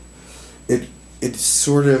grounding, it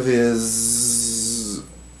sort of is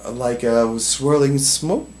like a swirling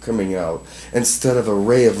smoke coming out instead of a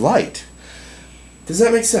ray of light. Does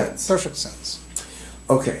that make sense? Perfect sense.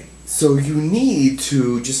 Okay. So you need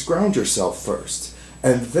to just ground yourself first,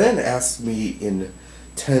 and then ask me in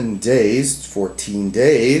 10 days, 14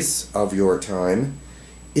 days of your time,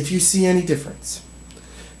 if you see any difference.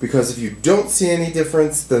 Because if you don't see any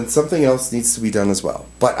difference, then something else needs to be done as well.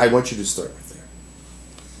 But I want you to start right there.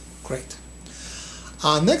 Great.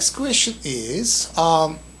 Next question is,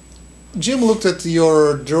 Jim looked at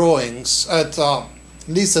your drawings, at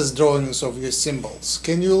Lisa's drawings of your symbols.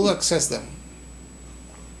 Can you access them?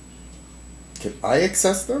 Can I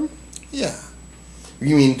access them? Yeah.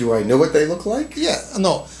 You mean, do I know what they look like? Yeah.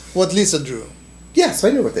 No. What Lisa drew. Yes,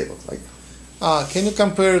 I know what they look like. Can you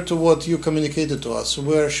compare it to what you communicated to us,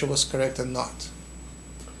 where she was correct and not?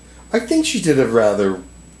 I think she did a rather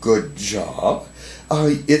good job.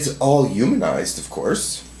 It's all humanized, of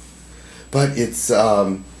course, but it's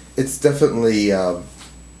definitely.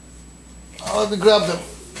 Let me grab them.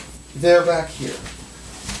 They're back here.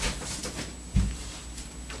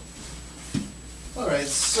 All right.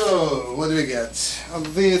 So what do we get?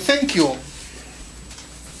 The thank you.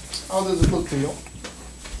 How does it look to you?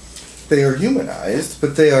 They are humanized,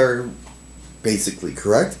 but they are basically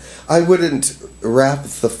correct. I wouldn't wrap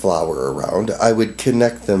the flower around. I would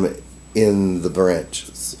connect them in the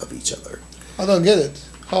branches of each other. I don't get it.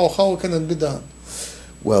 How can it be done?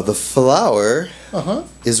 Well, the flower Uh-huh.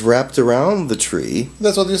 is wrapped around the tree.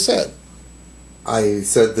 That's what you said. I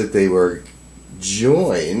said that they were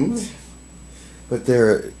joined, but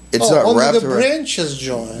it's not only wrapped the around. branches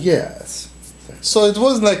join. Yes. So it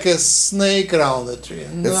wasn't like a snake around the tree.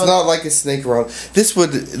 It's not like a snake around. This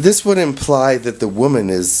would imply that the woman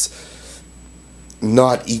is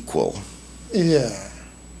not equal. Yeah.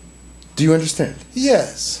 Do you understand?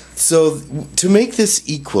 Yes. So to make this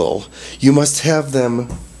equal, you must have them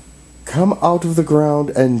come out of the ground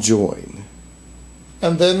and join.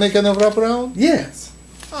 And then they kind of wrap around? Yes.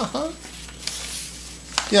 Uh-huh.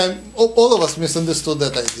 Yeah, all of us misunderstood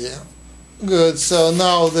that idea. Good. So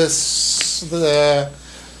now the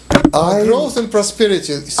growth and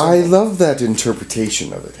prosperity. I love that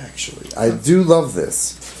interpretation of it, actually. I do love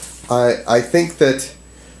this. I think that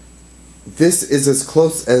this is as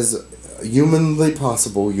close as humanly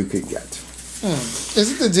possible you could get.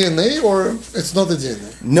 Is it the DNA or it's not the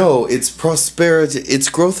DNA? No, it's prosperity. It's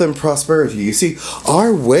growth and prosperity. You see,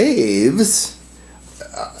 our waves,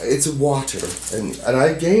 it's water. And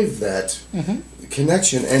I gave that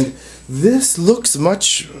connection. And this looks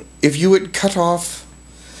much, if you would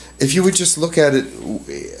just look at it,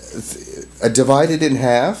 divided in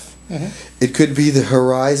half, it could be the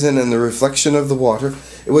horizon and the reflection of the water.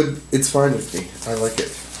 It's fine with me. I like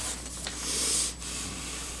it.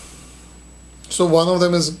 So one of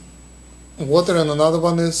them is water and another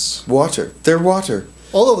one is... Water. They're water.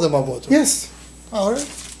 All of them are water? Yes. All right.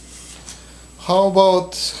 How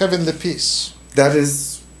about heavenly peace? That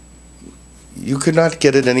is... You could not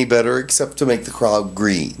get it any better except to make the cloud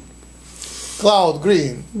green. Cloud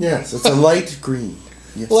green. Yes, it's a light green.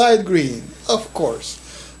 Yes. Light green, of course.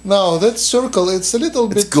 Now, that circle, it's a little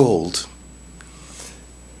bit... It's gold.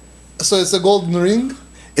 So it's a golden ring?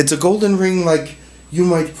 It's a golden ring like you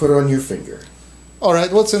might put on your finger. All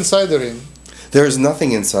right, what's inside the ring? There is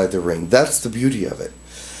nothing inside the ring. That's the beauty of it.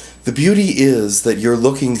 The beauty is that you're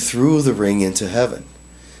looking through the ring into heaven.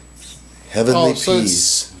 Heavenly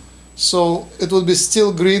peace. So it would be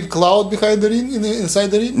still green cloud behind the ring,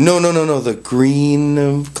 inside the ring? No. The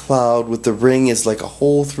green cloud with the ring is like a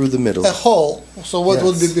hole through the middle. A hole. So what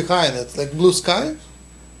would be behind it? Like blue sky?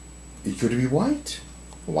 It could be white.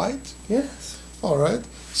 White? Yes. All right.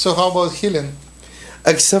 So how about healing?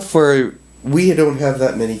 Except for we don't have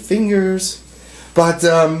that many fingers. But,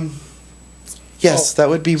 yes, that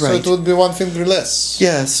would be right. So it would be one finger less?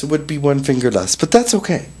 Yes, it would be one finger less. But that's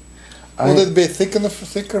okay. Would it be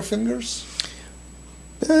thicker fingers?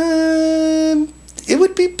 It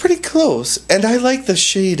would be pretty close. And I like the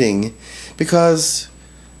shading because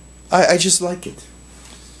I just like it.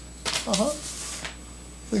 Uh-huh.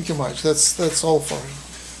 Thank you much. That's all for you.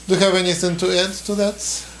 Do you have anything to add to that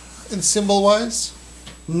in symbol-wise?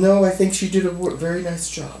 No, I think she did a very nice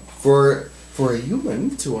job. For a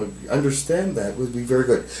human to understand that would be very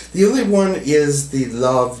good. The only one is the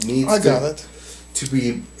love needs to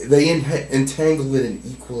be... They entangle it in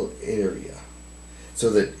equal area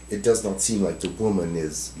so that it does not seem like the woman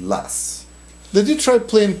is less. Did you try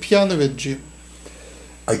playing piano with Jim?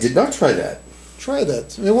 I did not try that. Try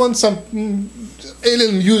that. We want some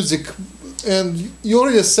alien music, and you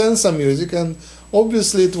already sent some music, and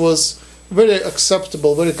obviously it was very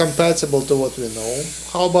acceptable, very compatible to what we know.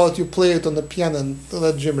 How about you play it on the piano and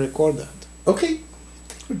let Jim record that? Okay,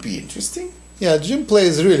 that would be interesting. Yeah, Jim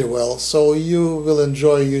plays really well, so you will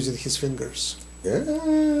enjoy using his fingers.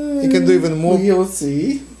 You can do even more. You'll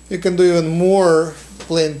see. You can do even more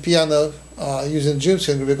playing piano using Jim's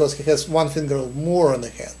finger because he has one finger more on the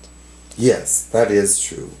hand. Yes, that is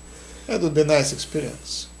true. That would be a nice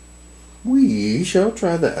experience. We shall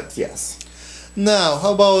try that, yes. Now,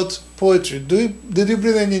 how about poetry? Did you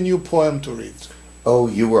bring any new poem to read? Oh,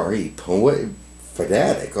 you are a poet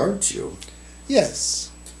fanatic, aren't you?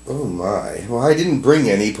 Yes. Oh my. Well, I didn't bring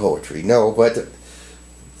any poetry, no, but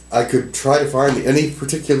I could try to find any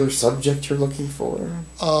particular subject you're looking for.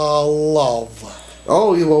 Love.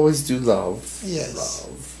 Oh, you always do love. Yes.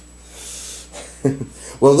 Love.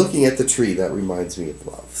 Well, looking at the tree, that reminds me of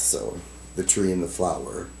love. So, the tree and the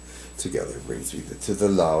flower together brings me to the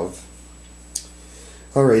love.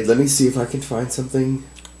 All right, let me see if I can find something.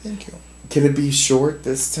 Thank you. Can it be short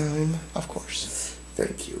this time? Of course.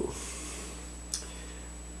 Thank you.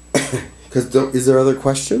 Because is there other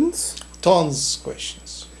questions? Tons of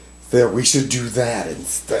questions. There, we should do that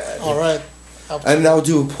instead. All right. And I'll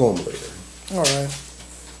do a poem later. All right.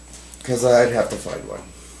 Because I'd have to find one.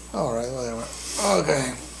 All right, whatever.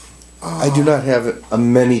 Okay. I do not have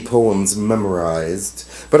many poems memorized,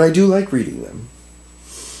 but I do like reading them.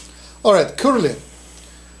 All right, Curly.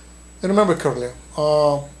 Remember, Curly.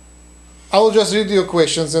 I will just read your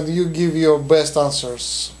questions and you give your best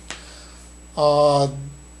answers.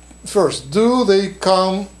 First, do they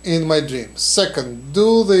come in my dreams? Second,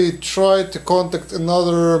 do they try to contact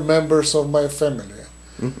another members of my family?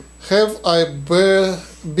 Mm-hmm. Have I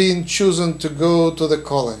been chosen to go to the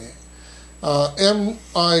colony? Am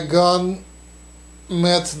I gonna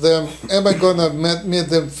meet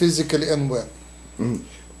them physically and when? Mm-hmm.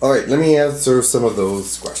 All right, let me answer some of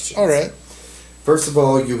those questions. All right. First of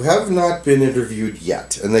all, you have not been interviewed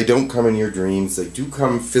yet, and they don't come in your dreams. They do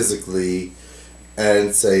come physically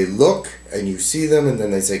and say, look, and you see them, and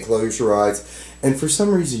then they say, close your eyes. And for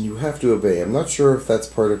some reason, you have to obey. I'm not sure if that's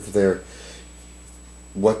part of their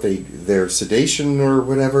sedation or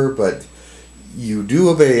whatever, but you do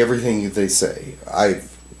obey everything they say.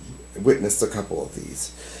 I've witnessed a couple of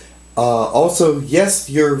these. Also, yes,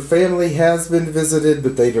 your family has been visited,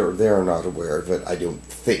 but they are not aware of it, I don't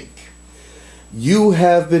think. You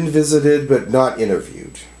have been visited, but not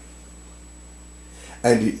interviewed.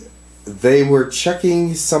 And they were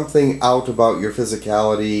checking something out about your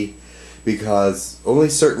physicality because only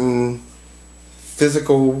certain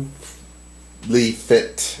physically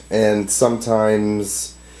fit and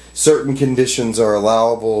sometimes certain conditions are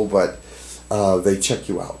allowable, but they check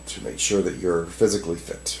you out to make sure that you're physically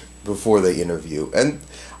fit before they interview. And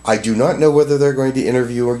I do not know whether they're going to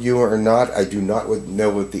interview you or not. I do not know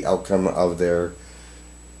what the outcome of their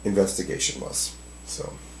investigation was.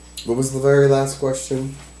 So, what was the very last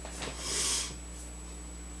question?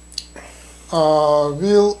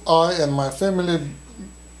 Will I and my family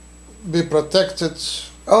be protected?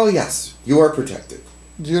 Oh yes, you are protected.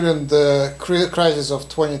 During the crisis of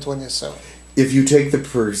 2027. If you take the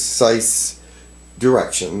precise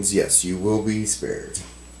directions, yes, you will be spared.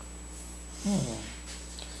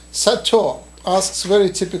 Sato asks very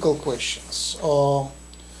typical questions.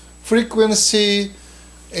 Frequency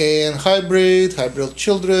and hybrid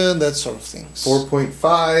children, that sort of things.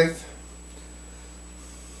 4.5.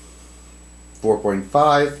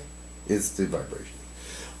 4.5 is the vibration.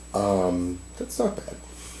 That's not bad.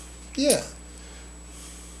 Yeah.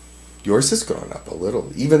 Yours has gone up a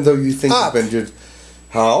little, even though you think you've been just...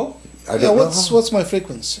 How? I don't know. What's my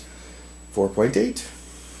frequency? 4.8.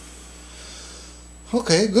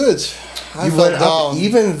 Okay, good. I You fell went down. up,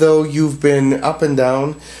 even though you've been up and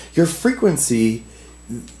down, your frequency...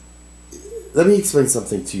 Let me explain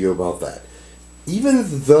something to you about that.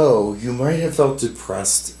 Even though you might have felt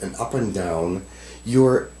depressed and up and down,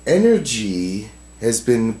 your energy has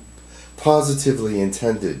been positively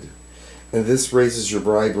intended. And this raises your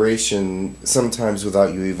vibration sometimes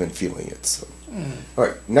without you even feeling it. So. All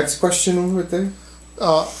right, next question right there.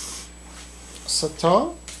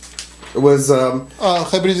 Sato? It was...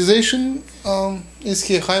 hybridization. Is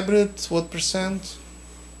he a hybrid? What percent?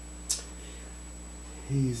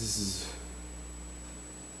 He's...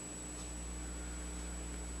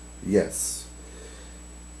 Yes.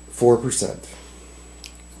 4%.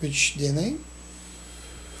 Which DNA?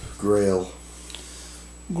 Grail.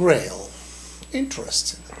 Grail.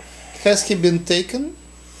 Interesting. Has he been taken?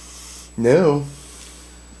 No.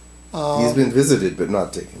 He's been visited but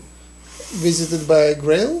not taken. Visited by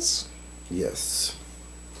Grails? Yes.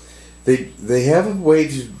 They have a way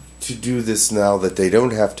to do this now that they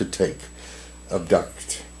don't have to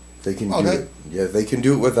abduct. They can do it. Yeah, they can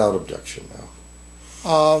do it without abduction now.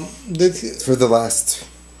 For the last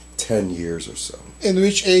 10 years or so. In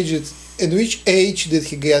which age did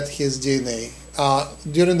he get his DNA?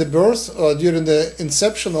 During the birth or during the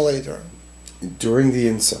inception or later? During the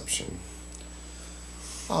inception.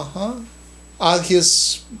 Are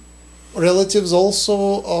his relatives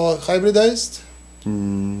also hybridized?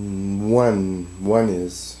 One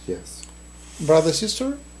is, yes. Brother,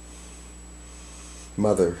 sister?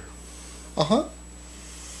 Mother.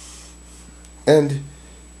 And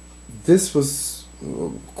this was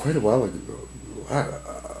quite a while ago.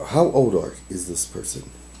 How old is this person?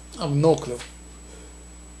 I have no clue.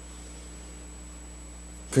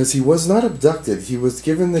 Because he was not abducted. He was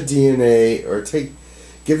given the DNA, or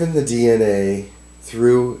given the DNA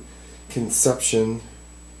through conception,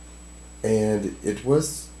 and it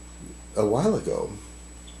was a while ago.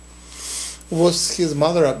 Was his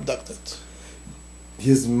mother abducted?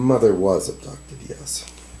 His mother was abducted, yes.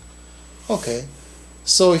 Okay.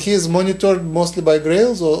 So he is monitored mostly by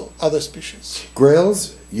Grails or other species?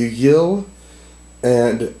 Grails, Yahyel,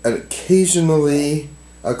 and occasionally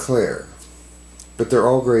a Claire. But they're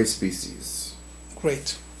all gray species.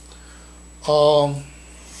 Great.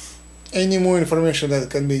 Any more information that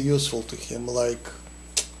can be useful to him, like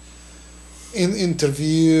in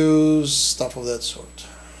interviews, stuff of that sort?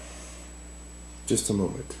 Just a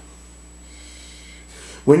moment.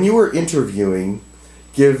 When you are interviewing,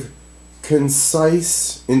 give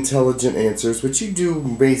concise, intelligent answers, which you do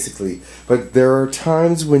basically, but there are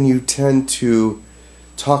times when you tend to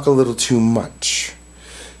talk a little too much.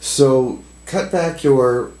 So cut back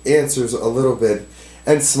your answers a little bit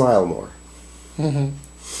and smile more.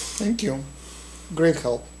 Thank you. Great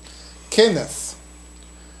help. Kenneth.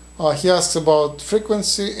 He asks about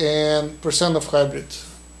frequency and percent of hybrid.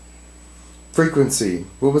 Frequency.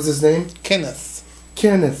 What was his name? Kenneth.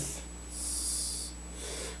 Kenneth.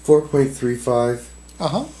 4.35.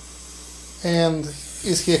 And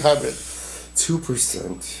is he hybrid?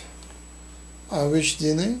 2%. Which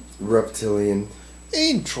DNA? Reptilian.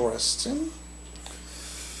 Interesting.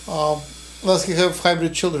 Does he have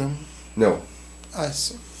hybrid children? No. I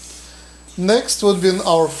see. Next would be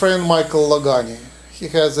our friend Michael Lagani. He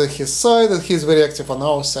has his side and he's very active on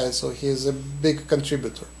our side, so he is a big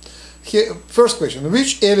contributor. First question,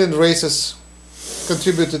 which alien races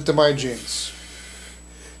contributed to my genes?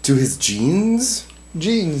 To his genes?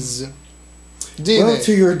 Genes. DNA. Well,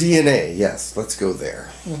 to your DNA, yes. Let's go there.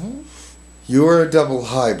 You're a double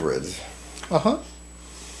hybrid.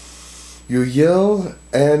 Yahyel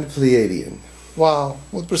and Pleiadian. Wow.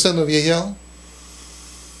 What percent of Yahyel?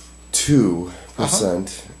 2%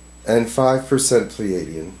 and 5%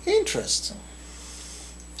 Pleiadian. Interesting.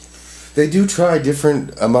 They do try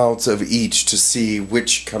different amounts of each to see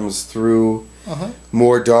which comes through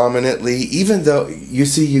more dominantly, even though, you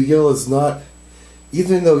see, Yahyel is not,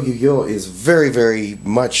 even though Yahyel is very, very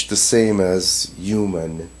much the same as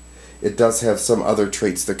human, it does have some other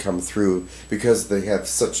traits that come through because they have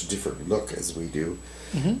such a different look as we do.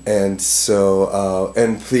 And so,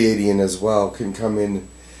 and Pleiadian as well can come in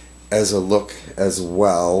as a look as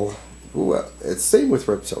well. Well, it's same with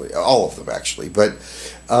Reptilians, all of them actually, but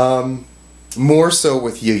more so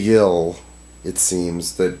with Yahyel, it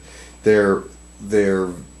seems that their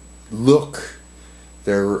look,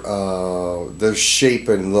 their shape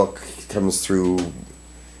and look comes through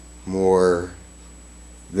more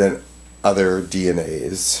than other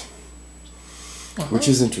DNAs, which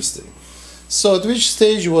is interesting. So at which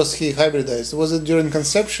stage was he hybridized? Was it during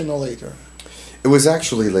conception or later? It was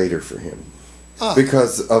actually later for him.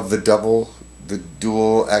 Because of the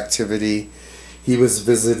dual activity. He was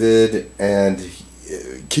visited, and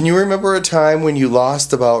can you remember a time when you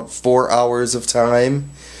lost about 4 hours of time?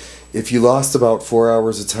 If you lost about 4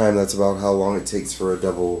 hours of time, that's about how long it takes for a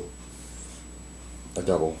double.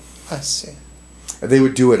 I see. And they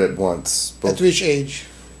would do it at once. At which age?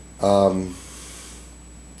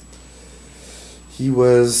 He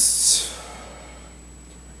was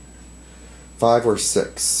 5 or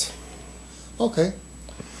 6. Okay.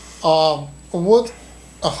 How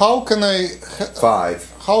can I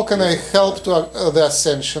 5. How can I help to the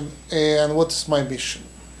ascension, and what is my mission?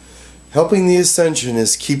 Helping the ascension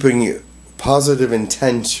is keeping positive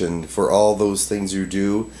intention for all those things you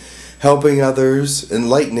do, helping others,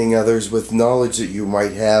 enlightening others with knowledge that you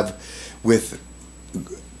might have, with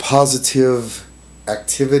positive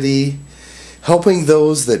activity, helping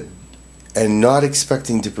those that, and not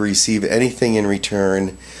expecting to receive anything in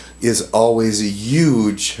return, is always a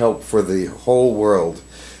huge help for the whole world.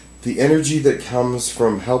 The energy that comes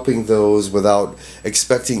from helping those without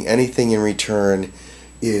expecting anything in return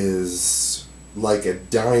is like a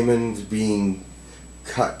diamond being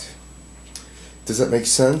cut. Does that make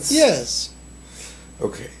sense? Yes.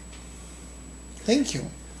 Okay. Thank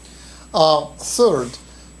you. Third,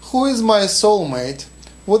 who is my soulmate?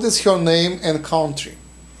 What is her name and country?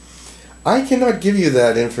 I cannot give you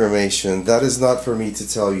that information. That is not for me to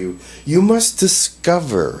tell you. You must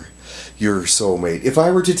discover your soulmate. If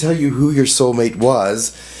I were to tell you who your soulmate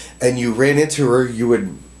was and you ran into her, you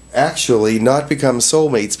would actually not become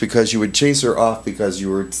soulmates because you would chase her off because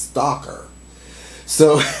you were a stalker.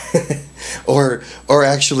 So, or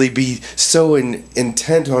actually be so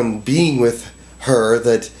intent on being with her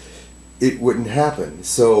that it wouldn't happen.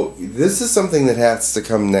 So this is something that has to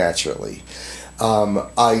come naturally.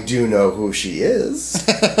 I do know who she is,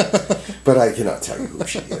 but I cannot tell you who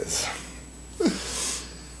she is.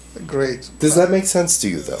 Great. Does that make sense to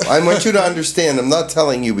you, though? I want you to understand, I'm not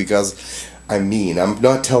telling you because I'm mean. I'm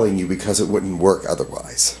not telling you because it wouldn't work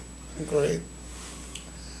otherwise. Great.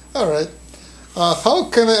 All right. How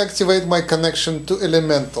can I activate my connection to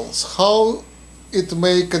elementals? How it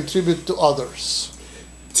may contribute to others?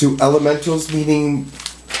 To elementals meaning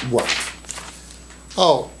what?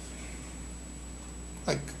 Oh.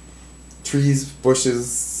 Like trees,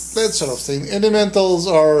 bushes, that sort of thing. Elementals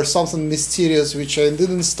are something mysterious which I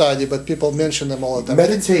didn't study, but people mention them all the time.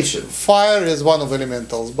 Meditation. Fire is one of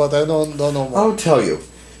elementals, but I don't know more. I'll tell you.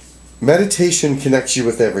 Meditation connects you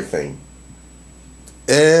with everything.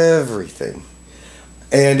 Everything.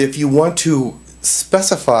 And if you want to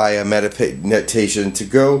specify a meditation to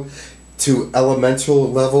go to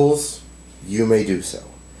elemental levels, you may do so.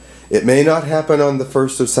 It may not happen on the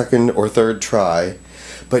first or second or third try,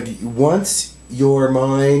 but once your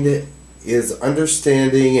mind is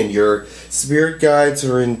understanding and your spirit guides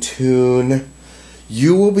are in tune,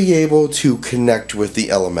 you will be able to connect with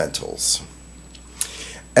the elementals.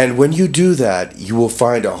 And when you do that, you will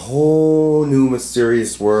find a whole new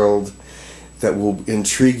mysterious world that will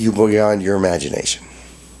intrigue you beyond your imagination.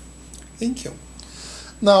 Thank you.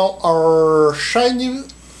 Now, our shiny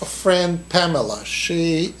friend Pamela,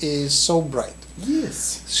 she is so bright.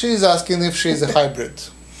 Yes. She's asking if she's a hybrid.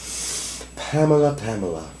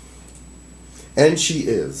 Pamela. And she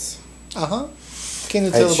is. Uh-huh. Can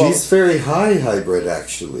you tell and about... she's very high hybrid,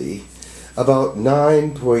 actually. About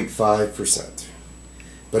 9.5%.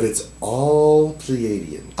 But it's all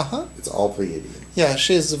Pleiadian. Uh-huh. It's all Pleiadian. Yeah,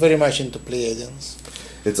 she's very much into Pleiadians.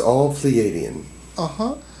 It's all Pleiadian.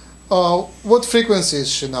 Uh-huh. What frequency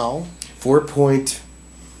is she now? 4 point...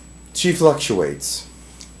 She fluctuates.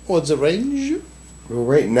 What's the range? Well,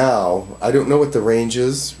 right now, I don't know what the range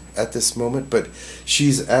is at this moment, but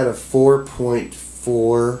she's at a 4.4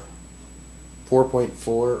 or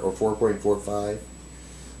 4.45,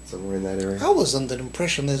 somewhere in that area. I was under the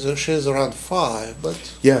impression that she's around 5,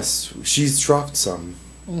 but... Yes, she's dropped some.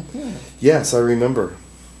 Mm-hmm. Yes, I remember.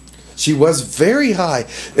 She was very high.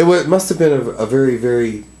 It must have been a very,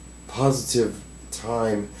 very positive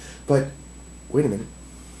time. But, wait a minute.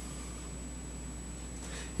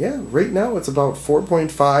 Yeah, right now it's about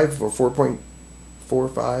 4.5 or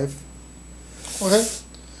 4.45. Okay.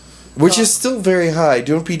 Which is still very high.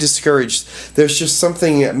 Don't be discouraged. There's just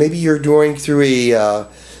something, maybe you're going through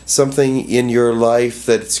something in your life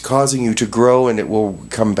that's causing you to grow, and it will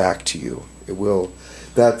come back to you.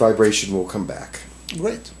 That vibration will come back.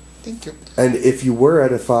 Great. Thank you. And if you were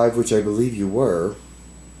at a 5, which I believe you were,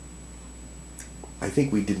 I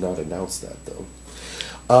think we did not announce that, though.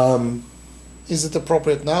 Is it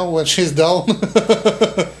appropriate now when she's down?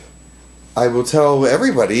 I will tell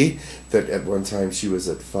everybody that at one time she was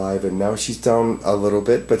at 5, and now she's down a little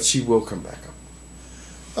bit, but she will come back up.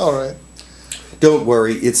 All right. Don't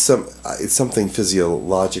worry. It's something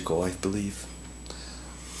physiological, I believe.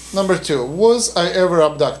 Number 2. Was I ever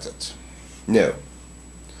abducted? No.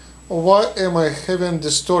 Why am I having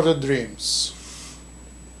distorted dreams?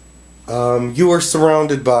 You are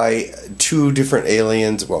surrounded by 2 different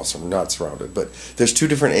aliens. Well, not surrounded, but there's 2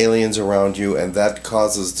 different aliens around you, and that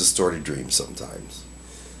causes distorted dreams sometimes.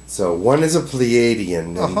 So one is a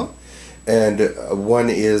Pleiadian, and one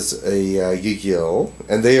is a Yahyel,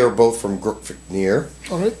 and they are both from Girk Fitneer.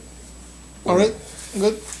 All right.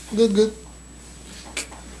 Good.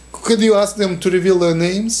 Could you ask them to reveal their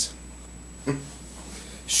names?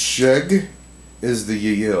 𝗪𝗥 is the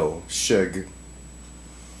Yahyel. 𝗪𝗥.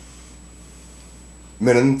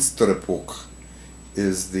 𝗪𝗘𝗕𝗡𝗧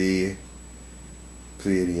is the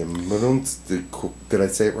Pleiadian. Did I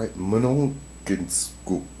say it right?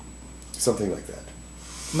 𝗪𝗘𝗕𝗡𝗧. Something like that.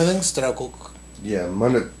 Yeah,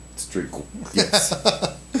 𝗪𝗘𝗕𝗡𝗧. Yes.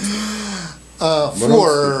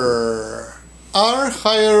 4. Are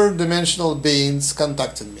higher dimensional beings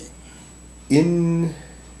contacting me?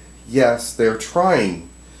 Yes, they're trying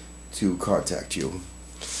to contact you.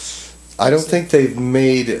 I don't think they've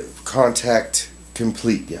made contact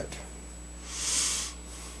complete yet.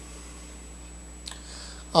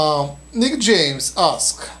 Nick James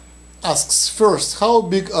asks first, how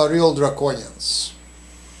big are real draconians?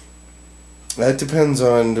 That depends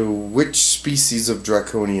on which species of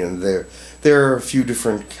draconian. There are a few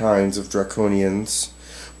different kinds of draconians,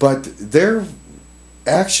 but they're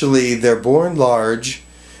born large,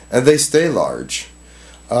 and they stay large.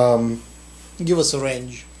 Give us a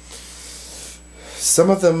range. Some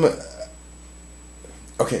of them,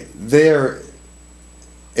 okay, they're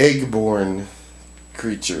egg-born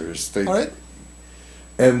creatures. All right.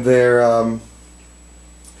 And they're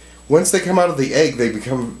once they come out of the egg,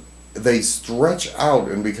 they stretch out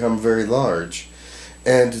and become very large,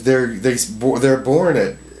 and they're born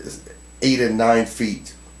at 8 and 9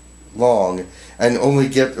 feet long, and only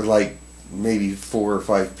get like maybe 4 or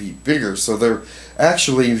 5 feet bigger. So they're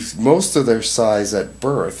actually most of their size at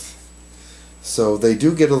birth. So they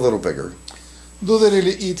do get a little bigger. Do they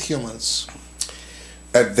really eat humans?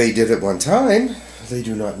 They did at one time. They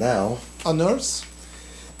do not now. On Earth?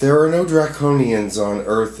 There are no draconians on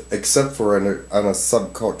Earth except for on a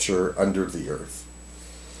subculture under the Earth.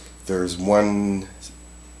 There's one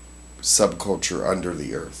subculture under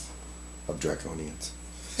the Earth of draconians.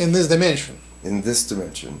 In this dimension? In this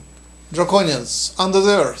dimension. Draconians under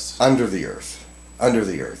the Earth? Under the Earth. Under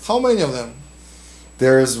the Earth. How many of them?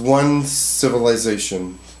 There is one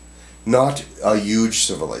civilization, not a huge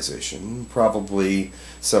civilization, probably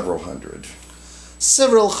several hundred.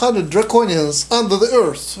 Several hundred draconians under the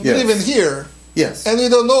Earth, Yes. living here, Yes. and we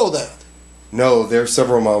don't know that. No, they're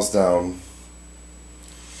several miles down.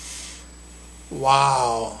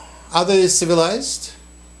 Wow. Are they civilized?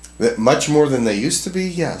 Much more than they used to be,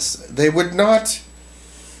 yes. They would not...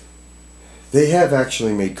 They have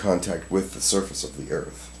actually made contact with the surface of the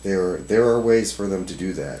Earth. There are ways for them to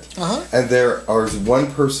do that. Uh-huh. And there is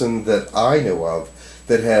one person that I know of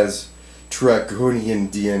that has draconian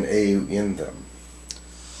DNA in them.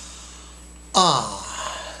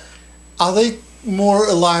 Are they more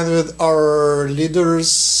aligned with our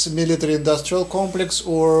leaders' military-industrial complex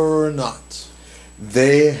or not?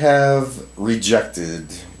 They have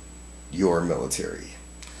rejected your military.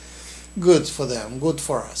 Good for them, good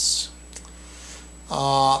for us.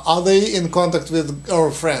 Are they in contact with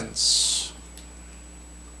our friends?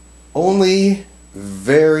 Only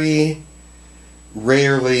very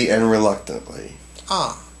rarely and reluctantly.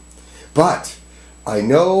 But I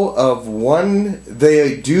know of one,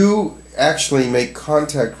 they do actually make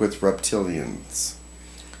contact with reptilians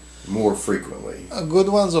more frequently. Good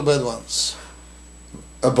ones or bad ones?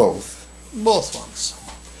 Both. Both ones.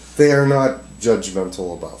 They are not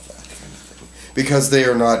judgmental about that kind of thing. Because they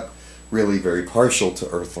are not really very partial to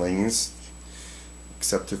earthlings,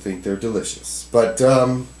 except to think they're delicious. But,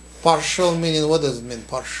 partial meaning, what does it mean,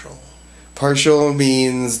 partial? Partial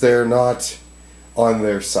means they're not on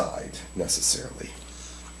their side, necessarily.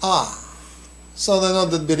 So they're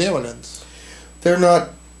not that benevolent. They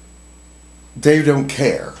don't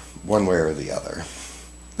care, one way or the other.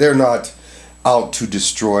 They're not out to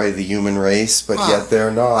destroy the human race, but yet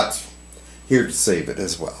they're not here to save it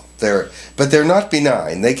as well. But they're not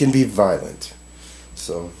benign. They can be violent.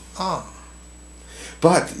 So.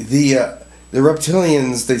 But the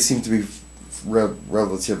reptilians, they seem to be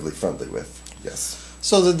relatively friendly with. Yes.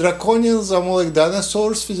 So the draconians are more like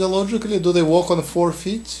dinosaurs physiologically. Do they walk on 4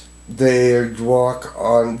 feet? They walk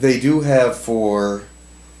on. They do have 4.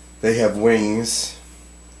 They have wings.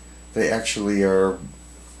 They actually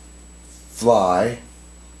fly.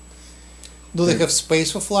 Do they have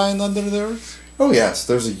space for flying under the Earth? Oh yes,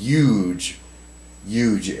 there's a huge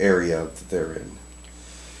area that they're in.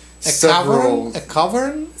 A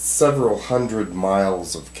cavern? Several hundred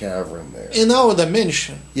miles of cavern there. In our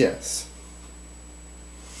dimension? Yes.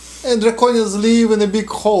 And draconians live in a big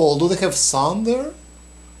hole. Do they have sun there?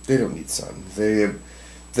 They don't need sun. They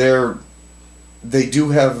do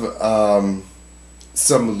have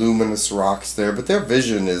some luminous rocks there, but their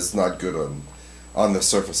vision is not good on the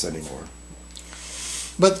surface anymore.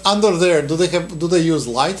 But under there, do they use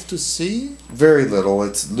light to see? Very little.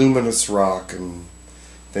 It's luminous rock and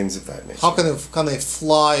things of that nature. How can they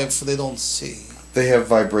fly if they don't see? They have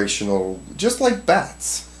vibrational, just like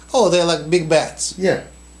bats. Oh, they're like big bats. Yeah.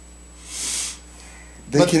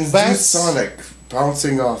 They can do sonic,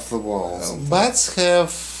 bouncing off the walls. Bats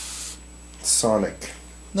have... Sonic.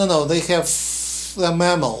 No, they're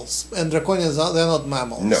mammals. And draconians, they're not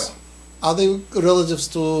mammals. No. Are they relatives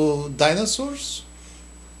to dinosaurs?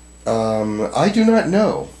 I do not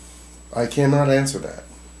know. I cannot answer that.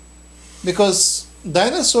 Because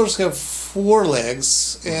dinosaurs have 4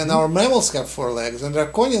 legs, and our mammals have 4 legs, and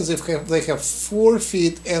draconians, if they have 4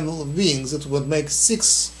 feet and wings, it would make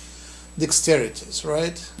 6 dexterities,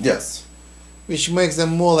 right? Yes. Which makes them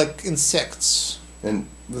more like insects. And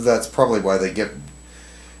that's probably why they get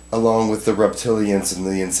along with the reptilians and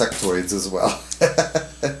the insectoids as well.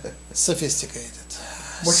 Sophisticated.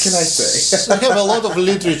 What can I say? We have a lot of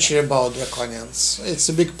literature about draconians. It's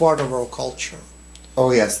a big part of our culture.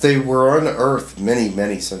 Oh yes, they were on Earth many,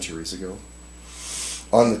 many centuries ago.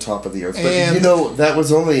 On the top of the Earth. But and that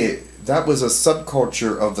was a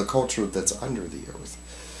subculture of the culture that's under the Earth.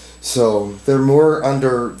 So they're more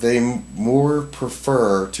under. They more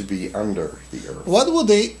prefer to be under the earth. What would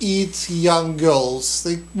they eat young girls?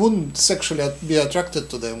 They wouldn't sexually be attracted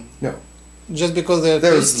to them. No. Just because they're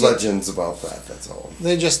There's tastier? legends about that. That's all.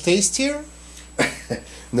 They're just tastier?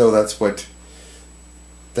 No, that's what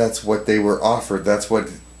they were offered. That's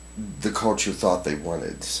what the culture thought they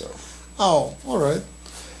wanted. So. Oh, all right.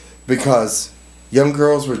 Because young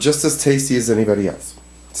girls were just as tasty as anybody else.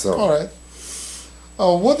 So. All right.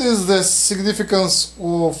 What is the significance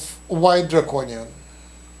of white draconian?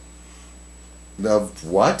 Of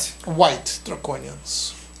what? White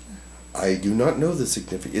draconians. I do not know the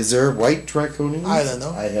significance. Is there a white draconian? I don't know.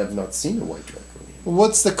 I have not seen a white draconian.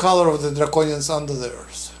 What's the color of the draconians under the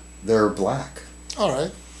earth? They're black. All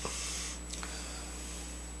right.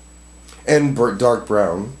 And dark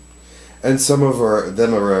brown. And some of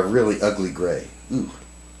them are a really ugly gray. Ooh.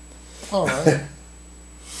 All right.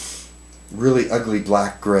 Really ugly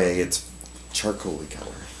black gray. It's charcoaly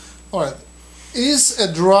color. All right. Is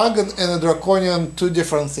a dragon and a draconian two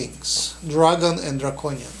different things? Dragon and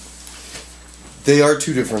draconian. They are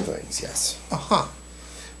two different things, yes. Uh-huh.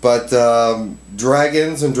 But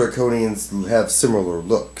dragons and draconians have similar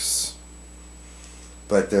looks.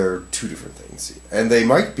 But they're two different things. And they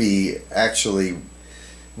might be actually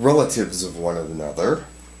relatives of one another.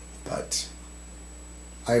 But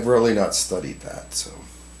I've really not studied that, so...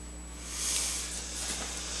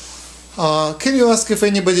 Can you ask if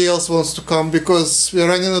anybody else wants to come, because we're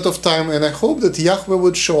running out of time, and I hope that Yahyel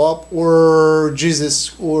would show up, or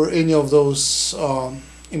Jesus, or any of those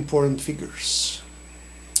important figures.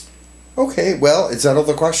 Okay, well, is that all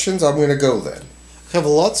the questions? I'm going to go then. I have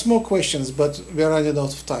lots more questions, but we're running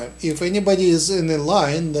out of time. If anybody is in the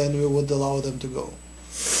line, then we would allow them to go.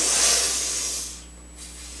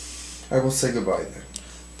 I will say goodbye then.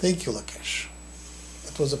 Thank you, Lakesh.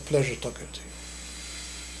 It was a pleasure talking to you.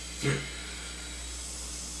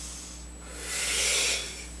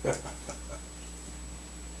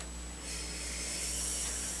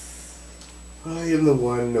 I am the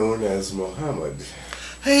one known as Muhammad.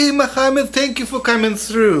 Hey, Muhammad, thank you for coming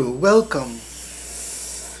through. Welcome.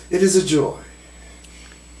 It is a joy.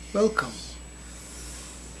 Welcome.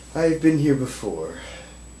 I've been here before.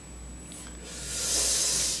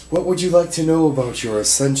 What would you like to know about your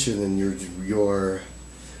ascension and your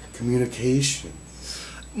communication?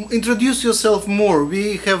 Introduce yourself more.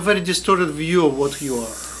 We have a very distorted view of what you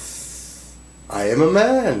are. I am a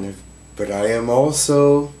man, but I am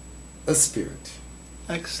also a spirit.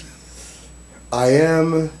 Excellent. I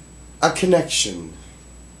am a connection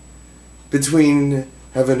between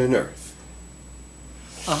heaven and earth.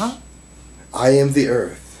 Uh-huh. I am the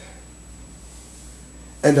earth.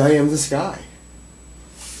 And I am the sky.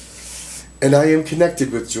 And I am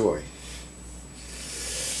connected with joy.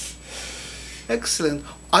 Excellent.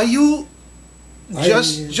 Are you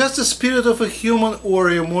just a spirit of a human, or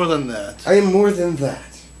are you more than that? I am more than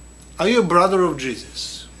that. Are you a brother of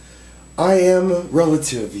Jesus? I am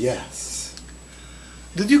relative, yes.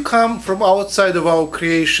 Did you come from outside of our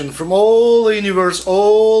creation, from all the universe,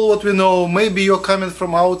 all what we know? Maybe you're coming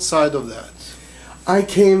from outside of that. I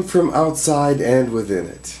came from outside and within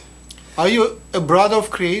it. Are you a brother of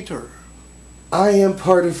Creator? I am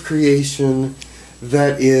part of creation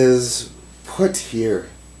that is put here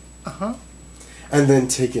Uh-huh. and then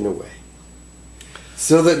taken away,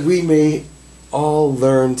 so that we may all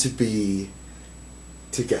learn to be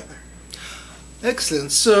together.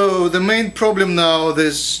 Excellent. So the main problem now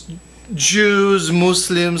is Jews,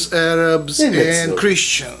 Muslims, Arabs, and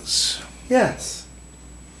Christians. Yes.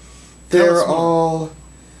 Tell They're us more. all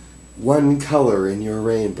one color in your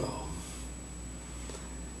rainbow.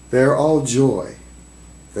 They're all joy.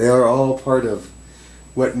 They are all part of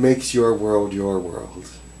what makes your world your world.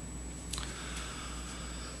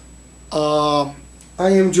 I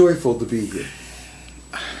am joyful to be here.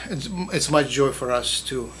 It's much joy for us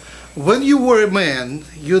too. When you were a man,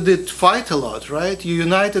 you did fight a lot, right? You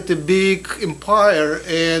united a big empire,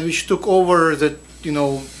 and which took over the,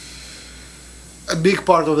 a big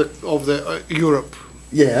part of the Europe.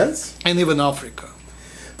 Yes. And even Africa.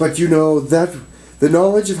 But that the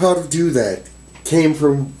knowledge of how to do that came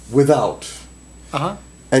from without. Uh-huh.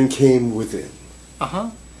 And came within. Uh-huh.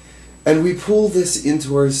 And we pull this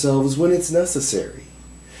into ourselves when it's necessary.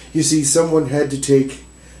 You see, someone had to take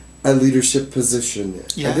a leadership position,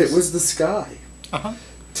 Yes. and it was the sky. Uh-huh.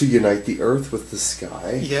 To unite the earth with the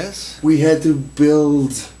sky. Yes. We had to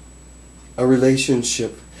build a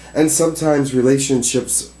relationship, and sometimes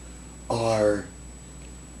relationships are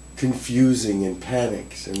confusing and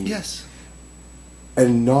panicked and Yes.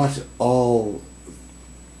 and not all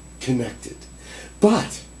connected.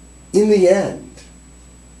 But in the end,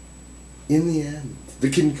 in the end, the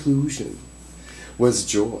conclusion was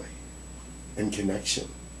joy and connection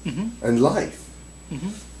and life.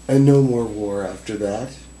 And no more war after that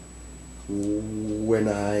when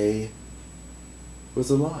I was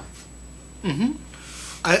alive.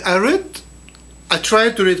 I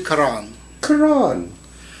tried to read Quran. Quran.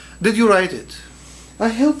 Did you write it? I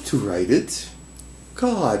helped to write it.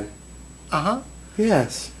 God.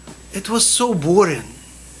 Yes. It was so boring.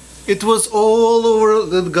 It was all over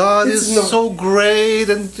that God is so great,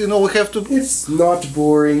 and we have to. It's not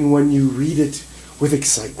boring when you read it with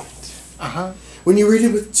excitement. When you read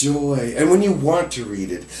it with joy, and when you want to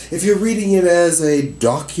read it. If you're reading it as a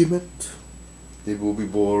document, it will be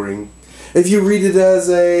boring. If you read it as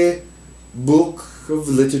a book of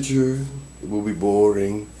literature, it will be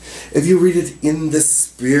boring. If you read it in the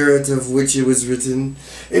spirit of which it was written,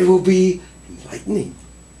 it will be enlightening.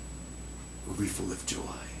 It will be full of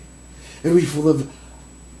joy. It will be full of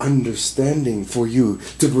understanding for you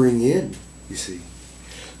to bring in, you see.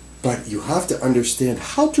 But you have to understand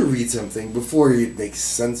how to read something before it makes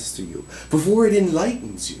sense to you, before it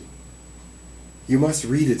enlightens you. You must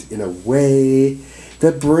read it in a way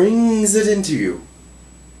that brings it into you.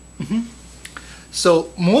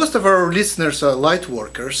 So most of our listeners are light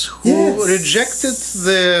workers who rejected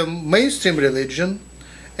the mainstream religion,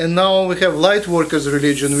 and now we have light workers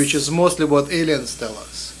religion, which is mostly what aliens tell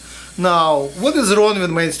us. Now, what is wrong with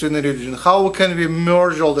mainstream religion? How can we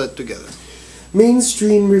merge all that together?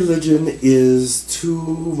 Mainstream religion is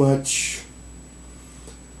too much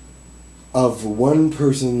of one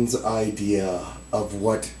person's idea of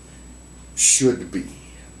what should be,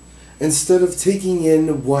 instead of taking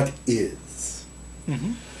in what is.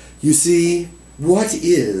 You see, what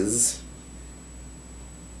is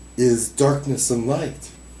darkness and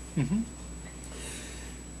light.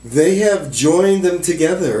 They have joined them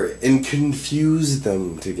together and confused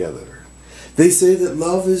them together. They say that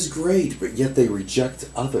love is great, but yet they reject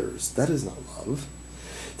others. That is not love.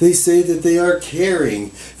 They say that they are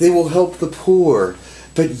caring, they will help the poor,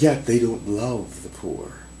 but yet they don't love the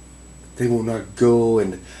poor. They will not go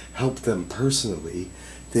and help them personally.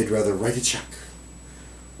 They'd rather write a check,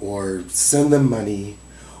 or send them money,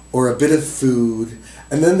 or a bit of food,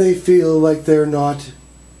 and then they feel like they're not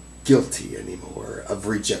guilty anymore of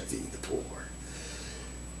rejecting the poor.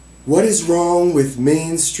 What is wrong with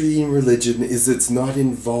mainstream religion is it's not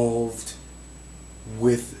involved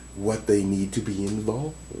with what they need to be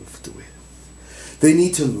involved with. They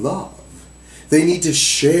need to love. They need to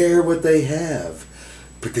share what they have,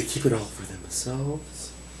 but they keep it all for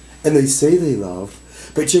themselves. And they say they love,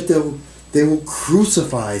 but yet they will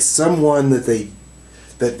crucify someone that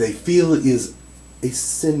they feel is a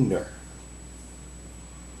sinner.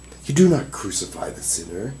 You do not crucify the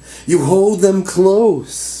sinner. You hold them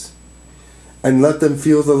close and let them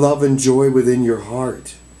feel the love and joy within your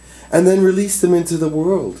heart, and then release them into the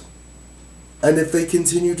world. And if they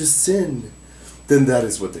continue to sin, then that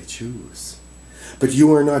is what they choose. But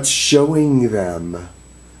you are not showing them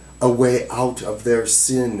a way out of their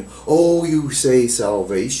sin. Oh, you say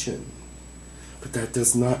salvation. But that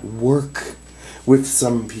does not work with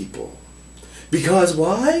some people. Because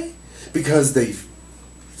why? Because they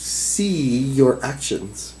see your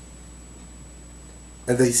actions.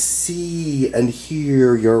 And they see and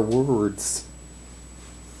hear your words.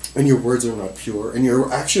 And your words are not pure. And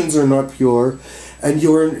your actions are not pure. And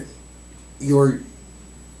your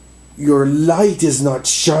light is not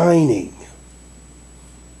shining.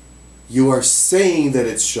 You are saying that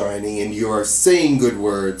it's shining, and you are saying good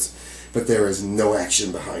words, but there is no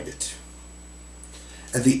action behind it.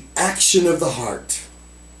 And the action of the heart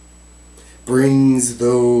brings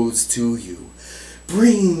those to you,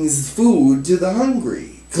 brings food to the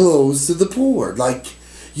hungry, clothes to the poor, like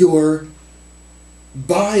your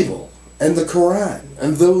Bible and the Quran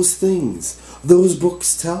and those things, those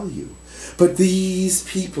books tell you. But these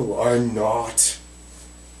people are not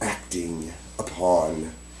acting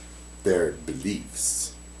upon their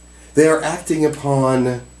beliefs. They are acting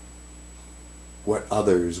upon what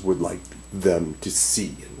others would like them to see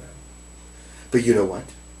in them. But you know what?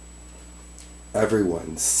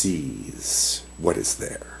 Everyone sees what is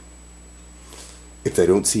there. If they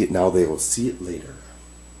don't see it now, they will see it later.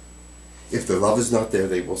 If the love is not there,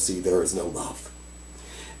 they will see there is no love.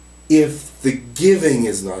 If the giving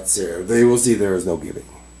is not there, they will see there is no giving.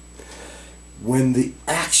 When the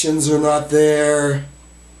actions are not there,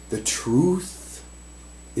 the truth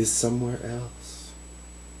is somewhere else.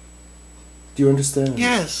 Do you understand?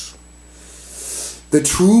 Yes. The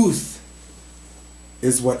truth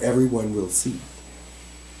is what everyone will see.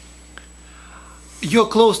 You're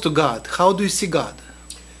close to God. How do you see God?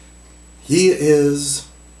 He is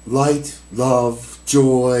light, love,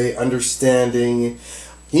 joy, understanding.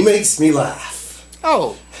 He makes me laugh.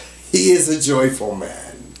 Oh. He is a joyful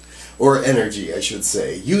man. Or energy, I should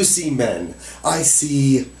say. You see men. I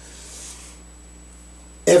see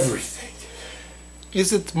everything.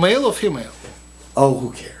 Is it male or female? Oh,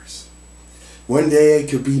 who cares? One day it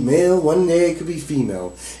could be male, one day it could be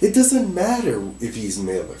female. It doesn't matter if he's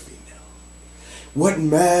male or female. What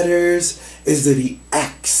matters is that he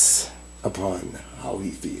acts upon how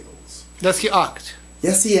he feels. Does he act?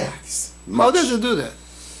 Yes, he acts. How does he do that?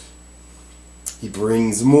 He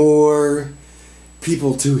brings more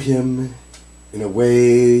people to him in a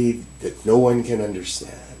way that no one can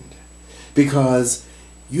understand. Because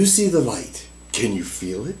you see the light. Can you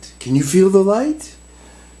feel it? Can you feel the light?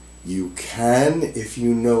 You can if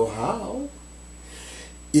you know how.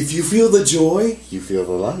 If you feel the joy, you feel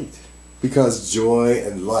the light. Because joy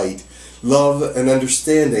and light, love and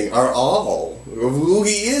understanding are all of who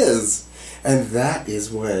he is. And that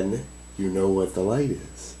is when you know what the light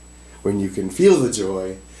is. When you can feel the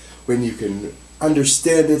joy, when you can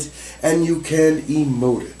understand it, and you can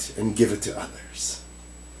emote it and give it to others.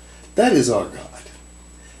 That is our God.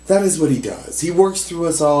 That is what he does. He works through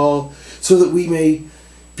us all so that we may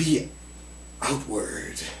be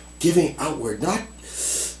outward, giving outward, not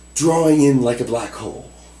drawing in like a black hole.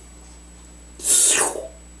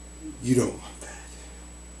 You don't want that.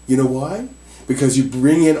 You know why? Because you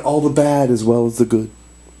bring in all the bad as well as the good.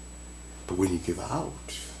 But when you give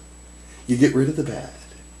out, you get rid of the bad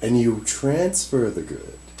and you transfer the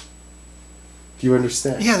good. Do you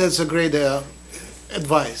understand? Yeah, that's a great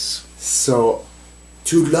advice. So,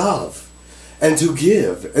 to love and to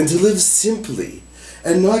give and to live simply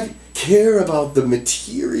and not care about the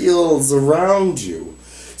materials around you.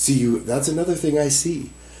 See, that's another thing I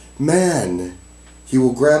see. Man, he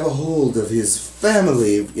will grab a hold of his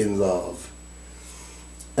family in love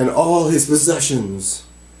and all his possessions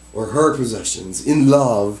or her possessions in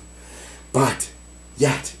love, but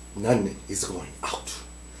yet none is going out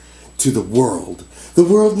to the world. The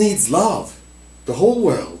world needs love. The whole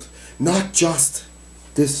world, not just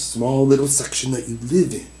this small little section that you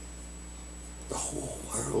live in. The whole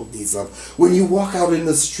world needs love. When you walk out in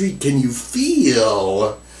the street, can you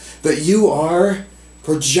feel that you are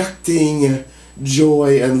projecting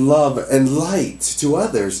joy and love and light to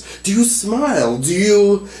others? Do you smile? Do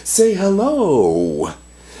you say hello?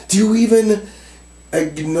 Do you even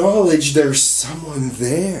acknowledge there's someone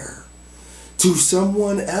there to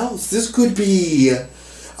someone else? This could be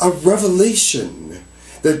a revelation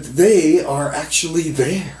that they are actually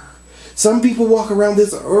there. Some people walk around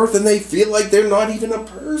this earth and they feel like they're not even a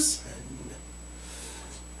person.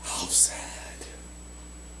 How sad.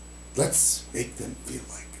 Let's make them feel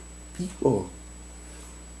like people.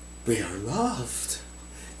 They are loved.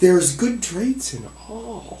 There's good traits in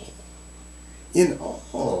all. In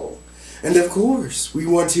all. And of course, we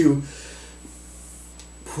want to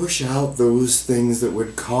push out those things that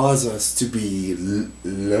would cause us to be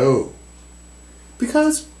low.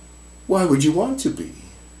 Because why would you want to be?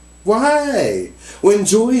 Why? When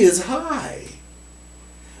joy is high.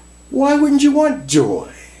 Why wouldn't you want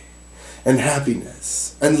joy and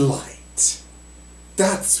happiness and light?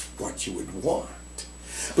 That's what you would want.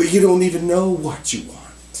 But you don't even know what you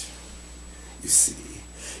want. You see,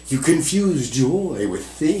 you confuse joy with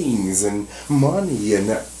things and money and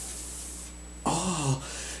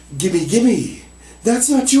gimme, gimme. That's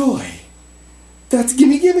not joy. That's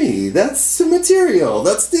gimme, gimme. That's the material.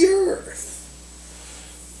 That's the earth.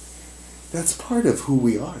 That's part of who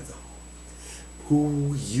we are, though.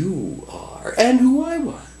 Who you are and who I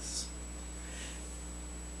was.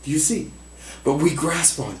 Do you see? But we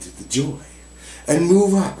grasp onto the joy and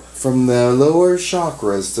move up from the lower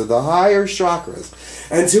chakras to the higher chakras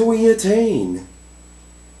until we attain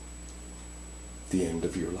the end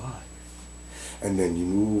of your life. And then you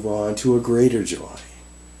move on to a greater joy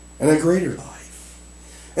and a greater life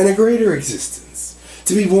and a greater existence,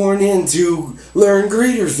 to be born in to learn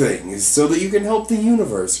greater things so that you can help the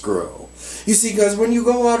universe grow. You see, because when you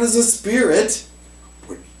go out as a spirit,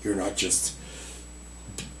 you're not just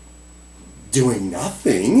doing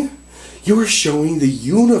nothing. You are showing the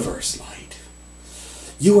universe light.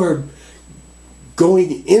 You are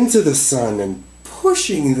going into the sun and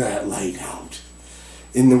pushing that light out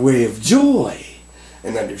in the way of joy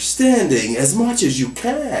and understanding as much as you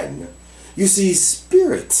can. You see,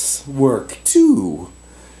 spirits work too.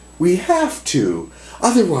 We have to.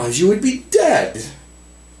 Otherwise you would be dead.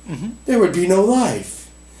 There would be no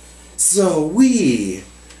life. So we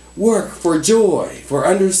work for joy, for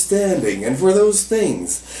understanding, and for those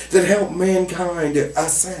things that help mankind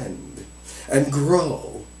ascend and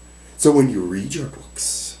grow. So when you read your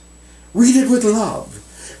books, Read it with love.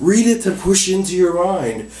 Read it to push into your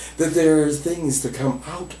mind that there are things to come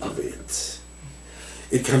out of it.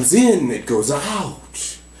 It comes in, it goes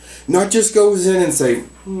out. Not just goes in and say,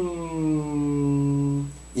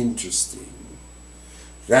 interesting.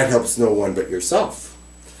 That helps no one but yourself.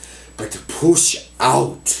 But to push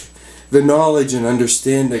out the knowledge and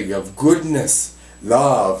understanding of goodness,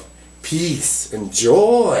 love, peace, and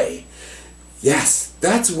joy. Yes,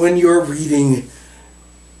 that's when your reading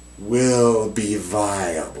will be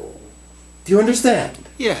viable. Do you understand?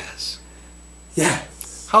 Yes.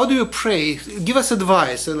 Yes. How do you pray? Give us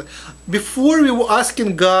advice. Before we were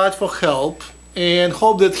asking God for help and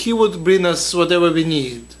hope that He would bring us whatever we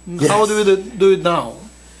need. Yes. How do we do it now?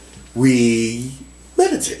 We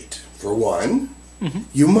meditate, for one. Mm-hmm.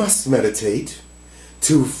 You must meditate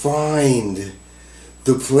to find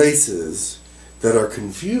the places that are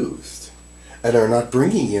confused and are not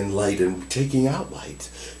bringing in light and taking out light.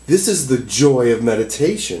 This is the joy of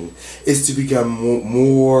meditation, is to become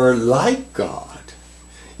more like God.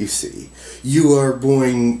 You see, you are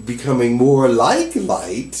becoming more like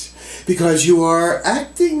light because you are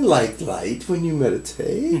acting like light when you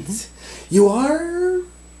meditate. Mm-hmm. You are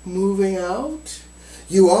moving out.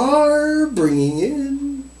 You are bringing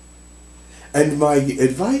in. And my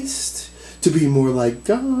advice to be more like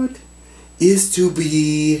God is to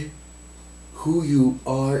be who you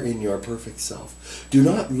are in your perfect self. Do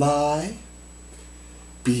not lie.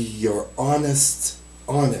 Be your honest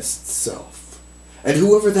self. And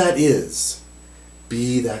whoever that is,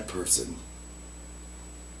 be that person.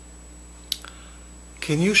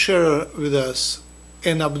 Can you share with us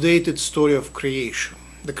an updated story of creation?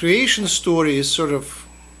 The creation story is sort of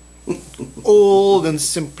old and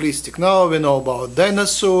simplistic. Now we know about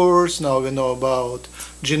dinosaurs, now we know about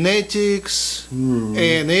genetics and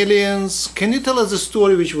aliens. Can you tell us a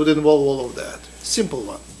story which would involve all of that? Simple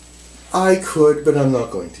one. I could, but I'm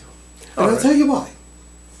not going to. And I'll tell you why.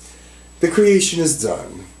 The creation is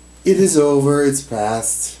done. It is over, it's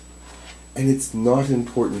past, and it's not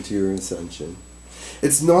important to your ascension.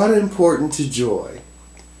 It's not important to joy.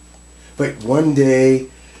 But one day,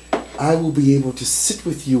 I will be able to sit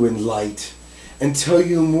with you in light and tell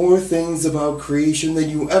you more things about creation than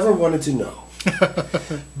you ever wanted to know.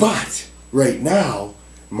 But right now,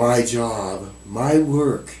 my job, my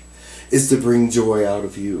work, is to bring joy out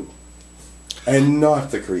of you and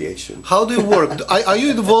not the creation. How do you work? Are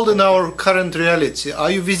you involved in our current reality?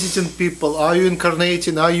 Are you visiting people? Are you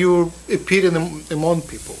incarnating? Are you appearing among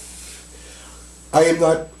people? I am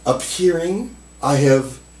not appearing. I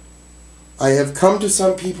have come to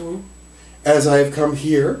some people as I have come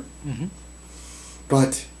here,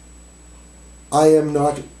 but I am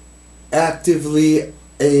not actively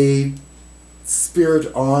a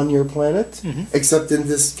spirit on your planet, except in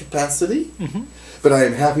this capacity, but I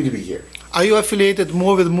am happy to be here. Are you affiliated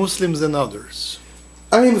more with Muslims than others?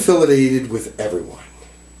 I am affiliated with everyone.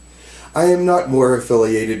 I am not more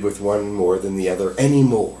affiliated with one more than the other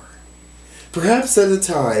anymore. Perhaps at a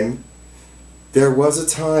time, there was a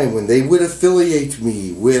time when they would affiliate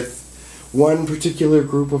me with one particular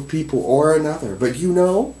group of people or another. But you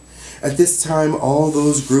know, at this time, all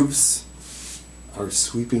those groups are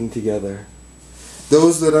sweeping together.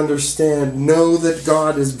 Those that understand know that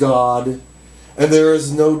God is God, and there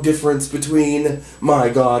is no difference between my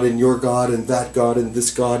God and your God and that God and this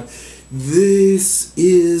God. This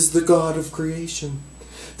is the God of creation.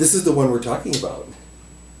 This is the one we're talking about.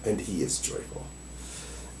 And He is joyful.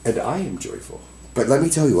 And I am joyful. But let me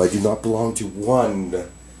tell you, I do not belong to one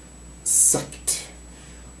sect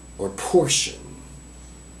or portion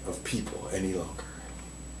of people any longer.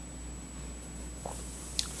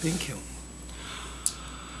 Thank you.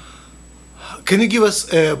 Can you give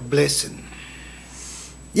us a blessing?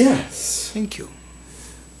 Yes. Thank you.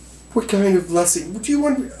 What kind of blessing? Do you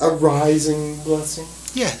want a rising blessing?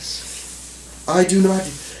 Yes. I do not.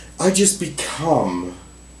 I just become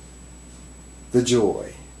the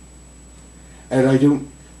joy. And I don't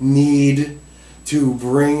need to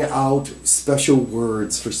bring out special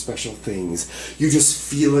words for special things. You just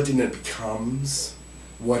feel it and it becomes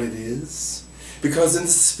what it is. Because in the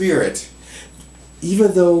spirit,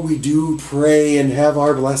 even though we do pray and have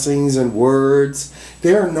our blessings and words,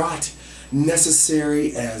 they are not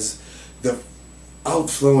necessary as the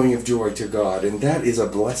outflowing of joy to God. And that is a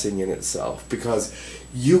blessing in itself, because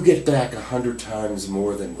you get back 100 times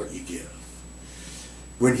more than what you give.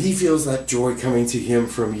 When He feels that joy coming to Him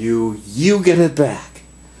from you, you get it back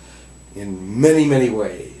in many, many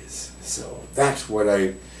ways. So that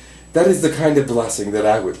is the kind of blessing that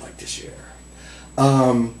I would like to share.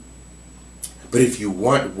 But if you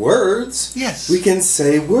want words, yes, we can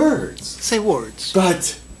say words. Say words.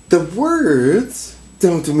 But The words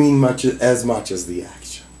don't mean much as the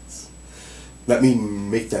actions. Let me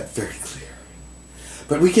make that very clear.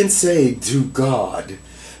 But we can say to God,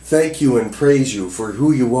 thank you and praise you for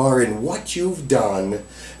who you are and what you've done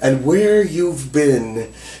and where you've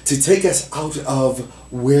been to take us out of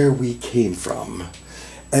where we came from.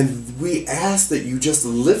 And we ask that you just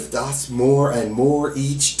lift us more and more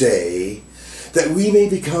each day, that we may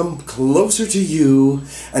become closer to you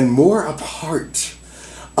and more a part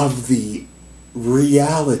of the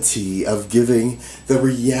reality of giving, the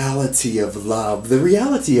reality of love, the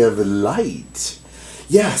reality of light.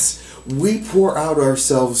 Yes, we pour out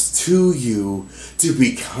ourselves to you to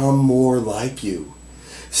become more like you.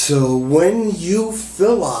 So when you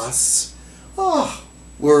fill us,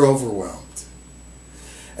 we're overwhelmed.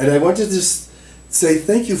 And I want to just say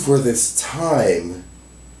thank you for this time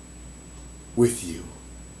with you.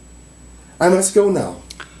 I must go now.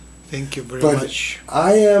 Thank you very But much.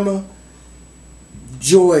 I am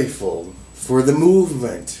joyful for the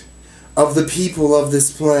movement of the people of this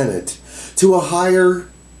planet to a higher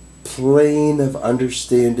plane of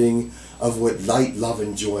understanding of what light, love,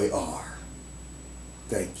 and joy are.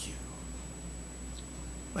 Thank you.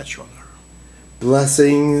 Much honor.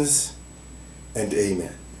 Blessings and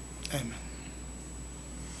amen. Amen.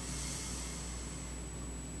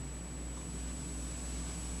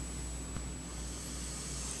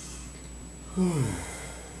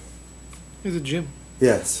 Is it Jim?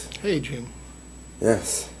 Yes. Hey, Jim.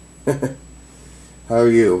 Yes. How are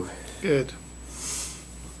you? Good.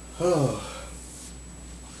 Oh.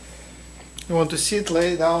 You want to sit,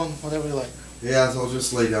 lay down, whatever you like. Yes, I'll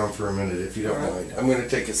just lay down for a minute if you don't All right. mind. I'm going to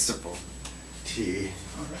take a sip of tea.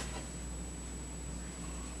 All right.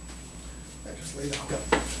 I just lay down.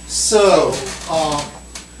 So,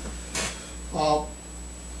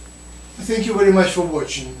 thank you very much for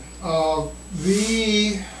watching.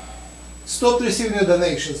 We stopped receiving the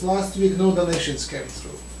donations. Last week, no donations came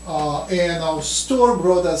through. And our store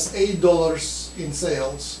brought us $8 in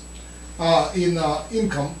sales, in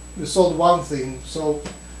income. We sold one thing. So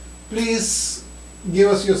please give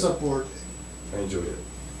us your support. I enjoyed it.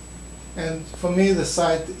 And for me, the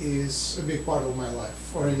site is a big part of my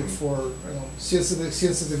life already. For since its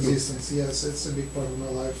existence. Yes, it's a big part of my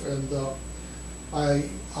life, and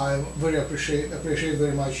I very appreciate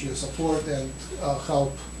very much your support and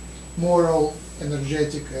help, moral,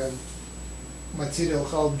 energetic, and material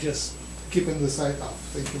help, just keeping the site up.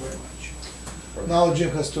 Thank you very much. Perfect. Now Jim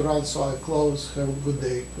has to run, so I close. Have a good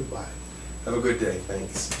day. Goodbye. Have a good day.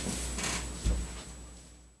 Thanks.